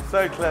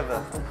 So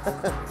clever.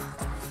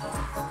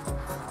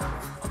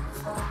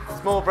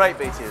 Small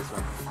breakbeat here, this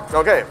one.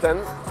 Okay,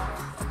 then.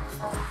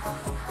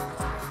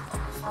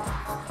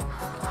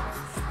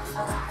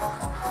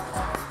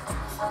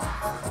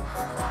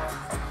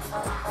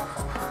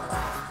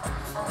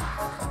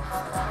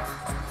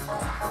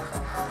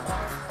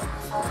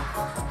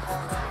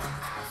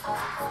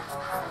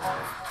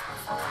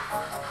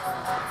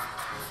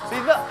 See,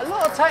 a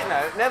lot of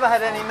techno never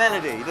had any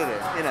melody, did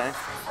it? You know,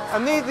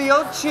 and the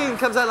odd tune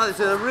comes out like this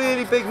with a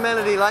really big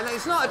melody. Like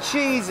it's not a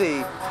cheesy.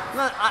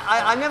 No,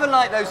 I never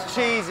liked those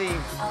cheesy,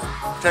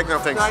 Techno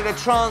things. like the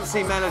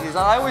trancey melodies.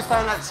 I always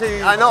found that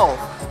too. I know.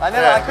 I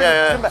never. Yeah, I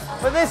couldn't. yeah.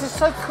 But this is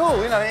so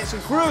cool. You know, it's a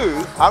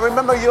groove. I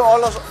remember you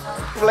always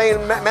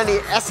playing many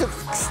acid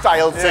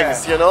style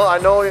things. Yeah. You know, I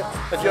know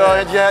that you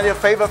had your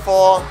favor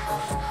for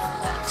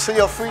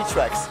 3 or 3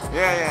 tracks.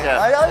 Yeah.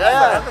 I remember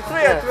that. The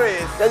 303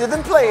 is. Yeah, you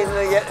didn't play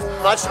yet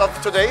much of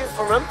today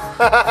from them.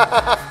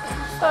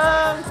 No.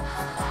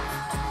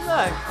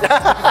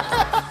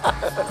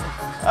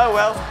 Oh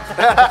well.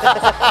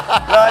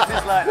 Life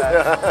is like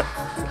that.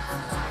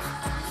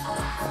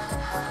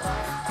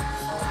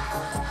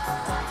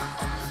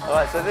 All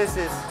right, so this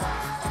is.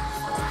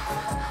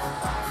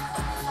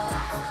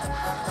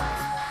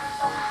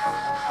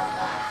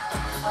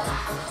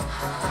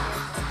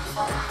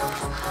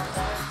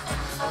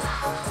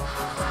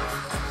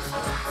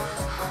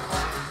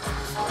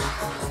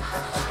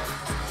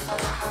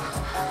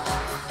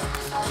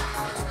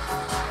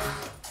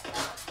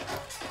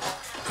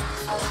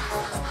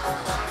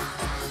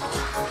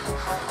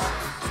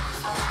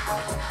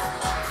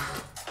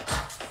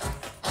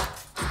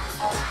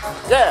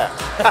 Yeah.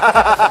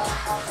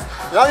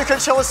 Now you can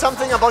show us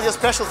something about your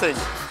special thing.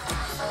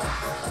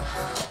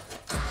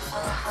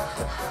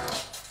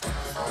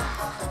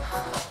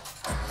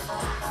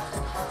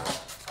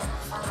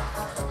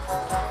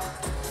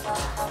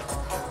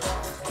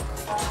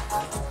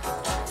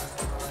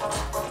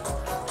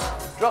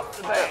 Drop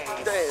the bass.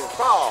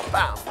 Bam,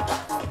 bam.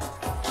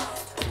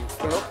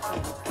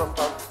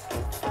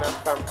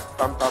 Bam,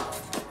 bam, bam.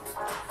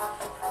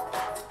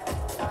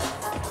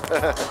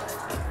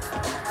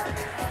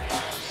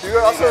 Do you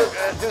also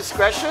do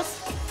scratches?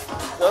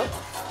 No?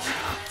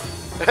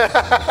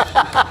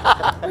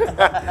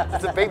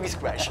 It's a baby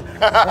scratch.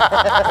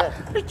 I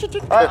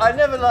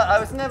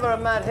was never a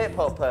mad hip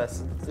hop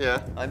person.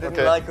 Yeah. I didn't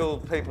okay. like all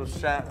people's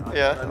shout.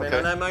 Yeah, I mean, okay.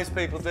 I know most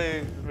people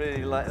do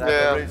really like that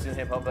Yeah. the roots in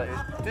hip hop, but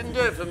it didn't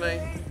do it for me.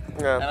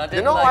 Yeah. And I didn't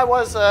you know, like, I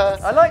was.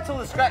 I liked all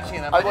the scratching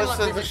in them. I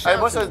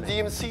was a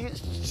DMC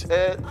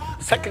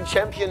second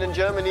champion in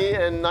Germany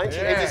in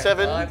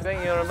 1987. Yeah, I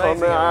think you're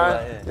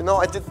amazing. You know,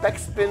 I did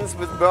backspins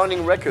with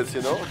burning records.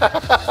 You know.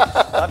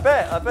 I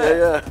bet.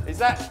 Yeah. Is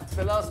that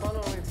the last one,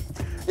 or?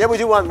 Yeah, we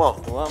do one more.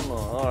 One more.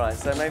 All right.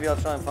 So maybe I'll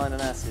try and find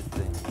an acid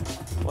thing.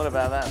 What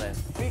about that then?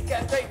 We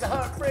can take the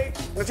heartbreak.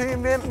 Until you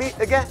meet me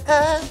again.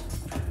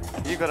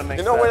 You got to mix.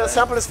 You know that, where the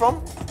sample is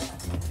from?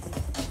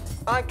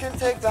 I can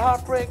take the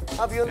heartbreak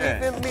of you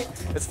leaving me.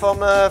 It's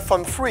from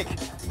Freak,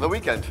 The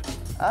Weekend.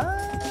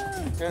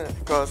 Yeah,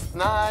 because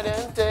night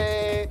and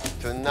day,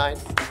 tonight,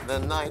 the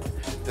night,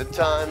 the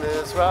time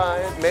is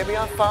right. Maybe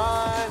I'll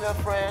find a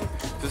friend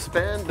to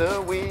spend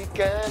the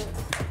weekend.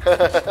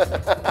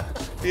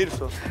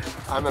 Beautiful.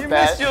 You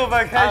missed your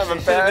vocation.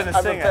 You should have been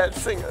a singer. I'm a bad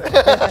singer.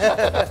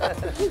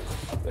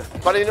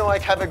 But you know, I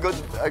have a good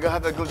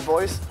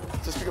voice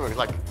to speak about.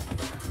 Like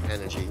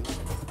energy,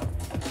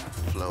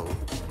 flow,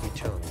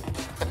 eternal.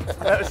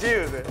 That was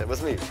you, was it? It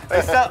was me.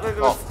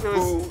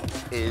 Who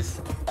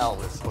is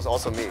Elvis? It was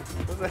also me.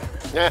 Was it?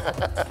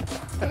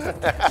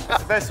 It's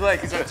the best way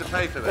because you have to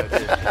pay for that.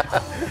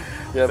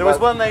 Yeah, there was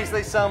one they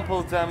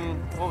sampled,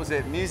 what was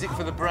it? Music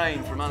for the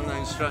Brain from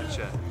Unknown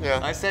Structure. Yeah.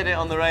 I said it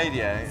on the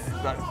radio,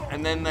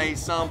 and then they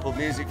sampled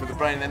Music for the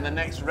Brain, and then the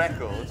next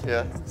record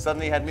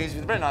suddenly had Music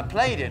for the Brain. And I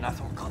played it, and I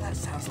thought, God, that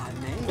sounds like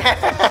me.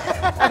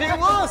 And it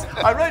was.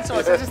 I wrote to him,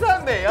 I said, is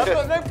that me? I've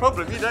got no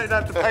problem. You don't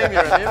have to pay me or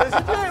anything. And they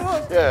said, yeah, it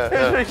was. Yeah, it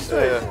was really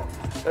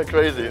sweet.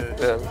 Crazy.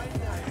 Yeah.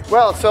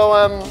 Well, so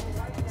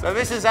so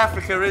this is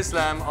Africa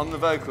Islam on the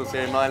vocals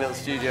here in my little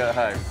studio at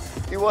home.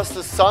 he was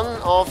the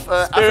son of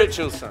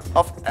Spiritual son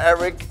of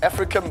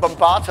African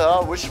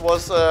Bambata, which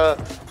was the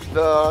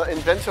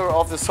inventor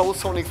of the Soul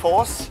Sonic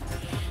Force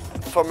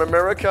from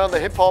America, the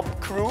hip hop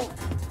crew.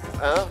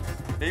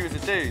 He was a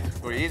dude,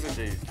 or he is a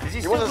dude. Is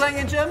he still playing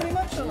in Germany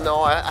much? Or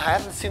no, I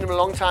haven't seen him a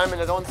long time,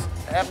 and I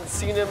haven't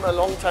seen him a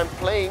long time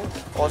playing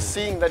or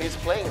seeing that he's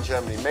playing in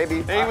Germany.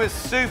 Maybe he was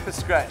super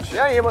scratchy.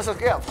 Yeah, he was.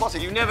 Yeah, of course.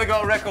 You never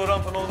got a record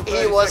on for more than 30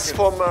 He was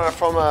seconds.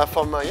 from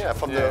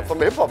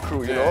the hip hop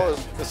crew, you know,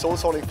 the Soul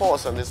Sonic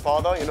Force, and his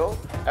father, you know,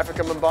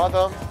 African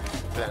Bambata,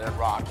 Planet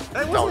Rock.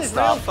 That wasn't his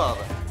real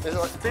father.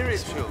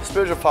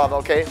 Spiritual father.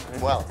 Okay.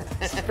 Well,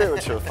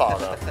 spiritual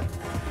father.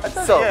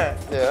 So yeah.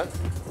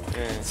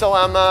 So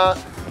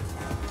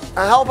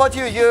and how about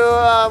you? You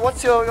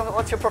what's your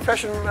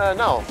profession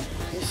now?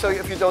 So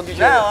if you don't DJ.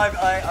 Now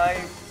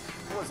I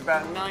was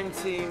about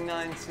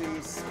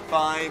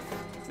 1995.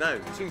 No,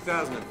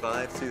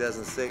 2005,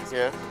 2006.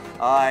 Yeah.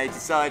 I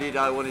decided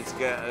I wanted to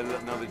get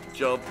another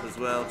job as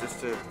well,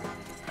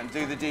 and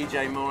do the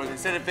DJ more.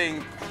 Instead of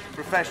being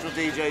professional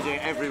DJ doing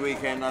every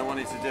weekend, I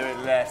wanted to do it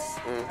less.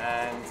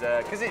 And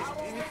because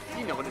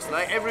you know what it's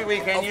like. Every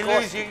weekend you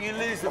lose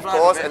the Of vibe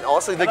course, of it. and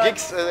also the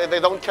gigs they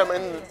don't come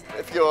in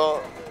if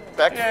you're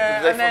back.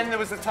 Yeah, and then there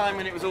was a time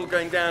when it was all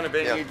going down a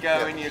bit. And you'd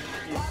go and you'd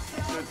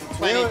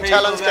 20 new people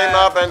talents there. came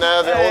up, and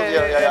and I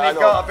it know.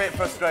 got a bit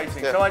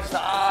frustrating. Yeah. So I just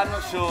thought, I'm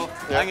not sure.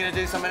 I'm going to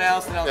do something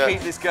else, and I'll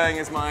keep this going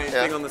as my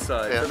thing on the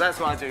side. So that's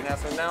what I do now.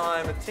 So now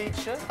I'm a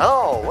teacher.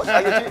 Oh, what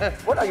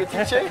are you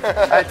teaching?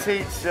 I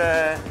teach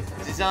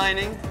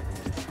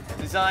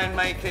design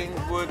making,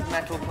 wood,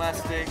 metal,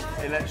 plastic,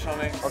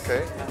 electronics.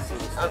 Okay. That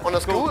sort of stuff. On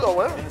a school or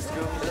where? In a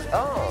school.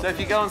 Oh. So if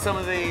you go on some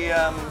of the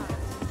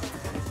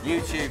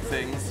YouTube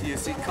things, you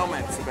see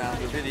comments about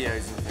the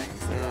videos and things.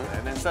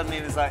 And then suddenly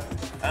it's like,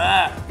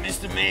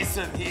 Mr.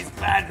 Mason, he's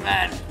bad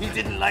man. He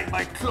didn't like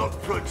my clock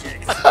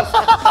project.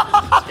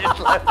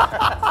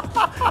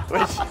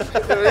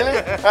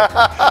 Really?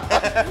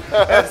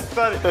 That's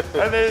funny.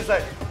 And then it's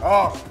like,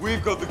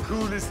 we've got the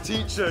coolest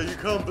teacher, you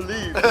can't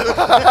believe.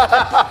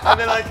 And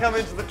then I come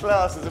into the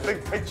class, there's a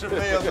big picture of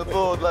me on the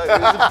board. Like,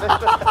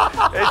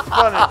 it's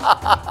funny.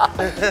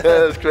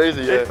 Yeah, it's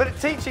crazy. Yeah. But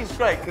teaching's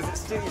great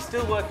because you're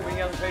still working with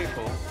young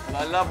people, and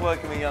I love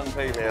working with young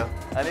people. Yeah.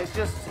 And it's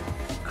just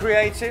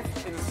creative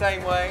in the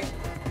same way,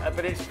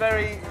 but it's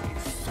so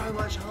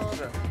much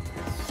harder.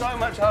 So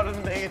much harder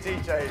than being a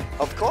DJ.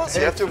 Of course,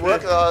 you have to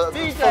work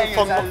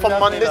from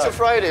Monday to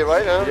Friday,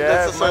 right? Yeah,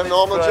 that's a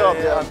normal job.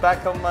 Yeah. I'm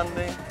back on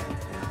Monday.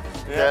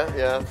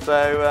 Yeah.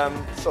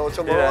 So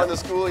tomorrow in the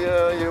school,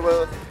 you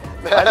will.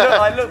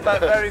 I look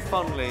back very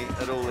fondly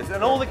at all this,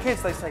 and all the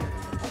kids they say,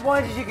 "Why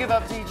did you give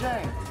up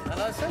DJing?"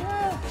 And I say,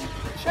 "Well,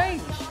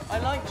 change. I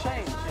like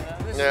change. You know,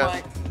 this is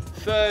my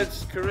third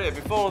career.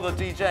 Before the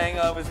DJing,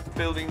 I was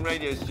building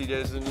radio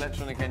studios as an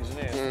electronic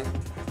engineer.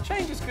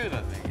 Change is good,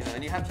 I think, you know,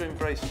 and you have to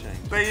embrace change.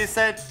 But you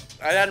said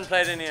I hadn't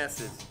played any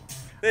acids.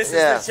 This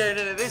is the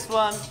tune, this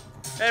one.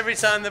 Every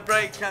time the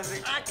break comes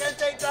in, I can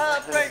take the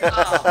heartbreak.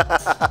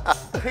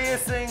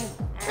 Piercing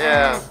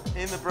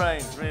in the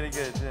brain. Really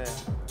good,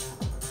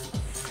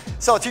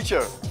 So,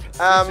 teacher.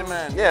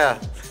 Man. Yeah.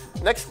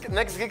 Next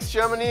gigs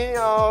Germany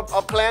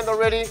are planned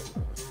already?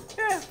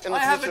 Yeah,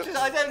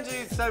 I don't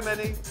do so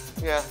many.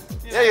 Yeah.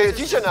 You Yeah, know, you're a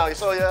teacher now,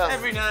 so yeah.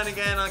 Every now and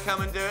again I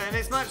come and do it, and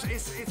it's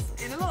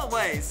in a lot of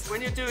ways,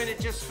 when you're doing it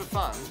just for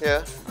fun,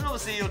 Yeah. and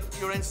obviously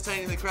you're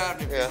entertaining the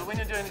crowd and everything, Yeah. but when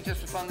you're doing it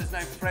just for fun, there's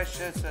no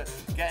pressure to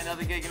get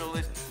another gig and all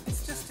this.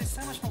 It's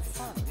so much more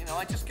fun, you know.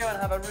 I just go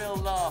and have a real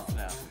laugh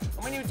now.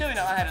 And when you were doing it,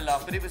 I had a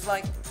laugh, but it was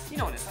like, you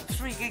know what, it's like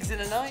 3 gigs in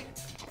a night.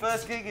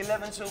 First gig,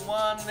 11 till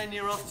 1, then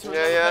you're off to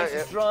another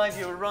place to drive,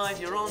 you arrive,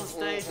 you're on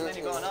stage, and then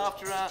you've got an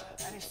after hour,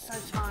 and it's so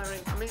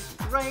tiring. I mean, it's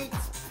great,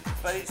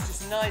 but it's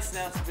just nice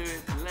now to do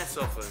it less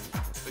often.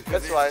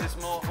 Because it's just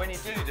more, when you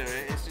do it,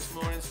 it's just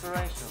more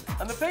inspirational.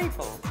 And the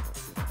people,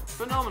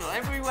 phenomenal.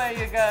 Everywhere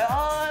you go,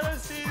 oh, hello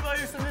Steve, I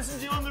used to listen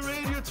to you on the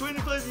radio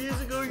 25 years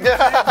ago.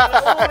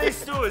 All these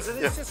stories, and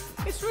it's just,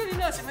 it's really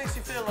nice. It makes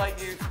you feel like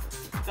you've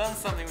done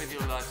something with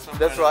your life.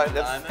 That's right.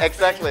 That's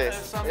exactly.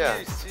 Yeah.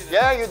 Use, you know.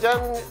 Yeah,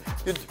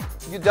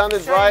 you done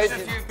it right.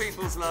 Changed a few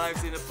people's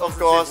lives in a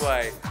positive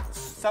way.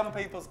 Some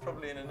people's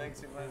probably in a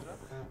negative way as well.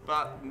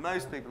 But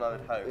most people, I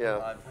would hope,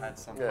 I've had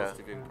some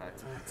positive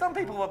impact. Some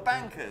people were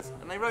bankers,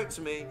 and they wrote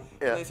to me,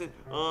 and they said,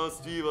 oh,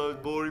 Steve, I was a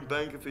boring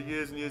banker for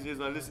years and years and years,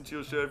 and I listened to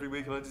your show every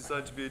week, and I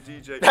decided to be a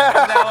DJ. And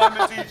now I'm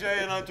a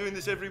DJ, and I'm doing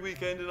this every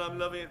weekend, and I'm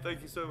loving it.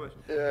 Thank you so much.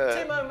 Yeah.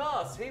 Tim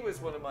O'Mars, he was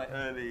one of my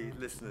early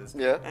listeners.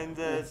 Yeah. And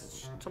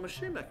Thomas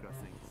Schumacher,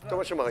 I think.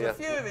 Thomas Schumacher, a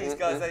few of these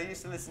guys, they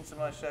used to listen to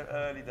my show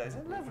early days.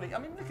 They're lovely. I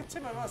mean, look at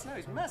Tim O'Mars now,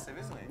 he's massive,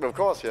 isn't he? Of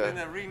course, yeah. Doing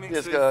that remix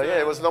yes, with, yeah,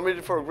 he was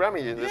nominated for a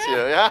Grammy this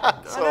year.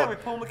 Yeah. So. I know,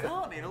 with Paul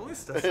McCartney and all this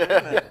stuff.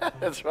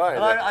 That's right.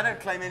 And I don't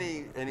claim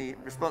any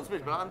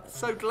responsibility, but I'm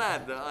so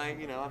glad that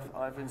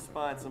I've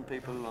inspired some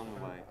people along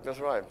the way. That's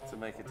right. To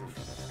make a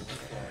difference.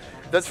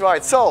 That's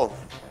right. So.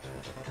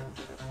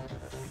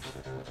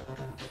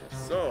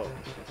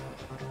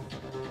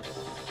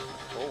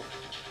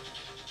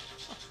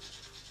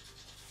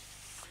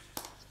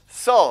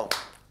 So,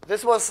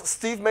 this was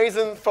Steve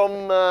Mason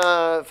from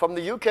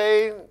the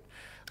UK.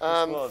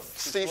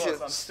 Steve,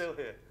 I'm still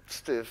here.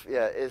 Steve,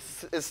 yeah,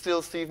 it's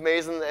still Steve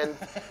Mason and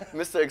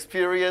Mr.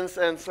 Experience.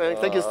 And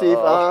thank you, Steve.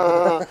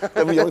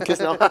 Then we don't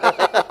kiss now.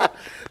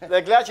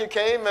 They're glad you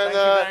came. And, thank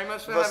you very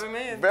much for having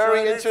me.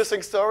 Very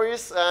interesting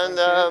stories.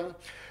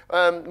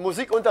 And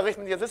Musikunterricht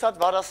mit Jens Lissat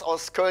war das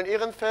aus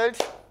Köln-Ehrenfeld.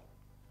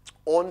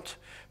 Und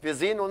wir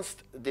sehen uns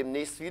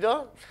demnächst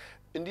wieder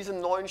in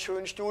diesem neuen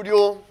schönen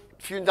Studio.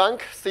 Vielen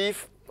Dank, Steve,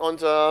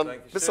 und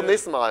bis zum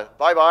nächsten Mal.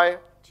 Bye, bye.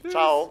 Tschüss.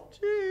 Ciao.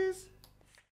 Tschüss.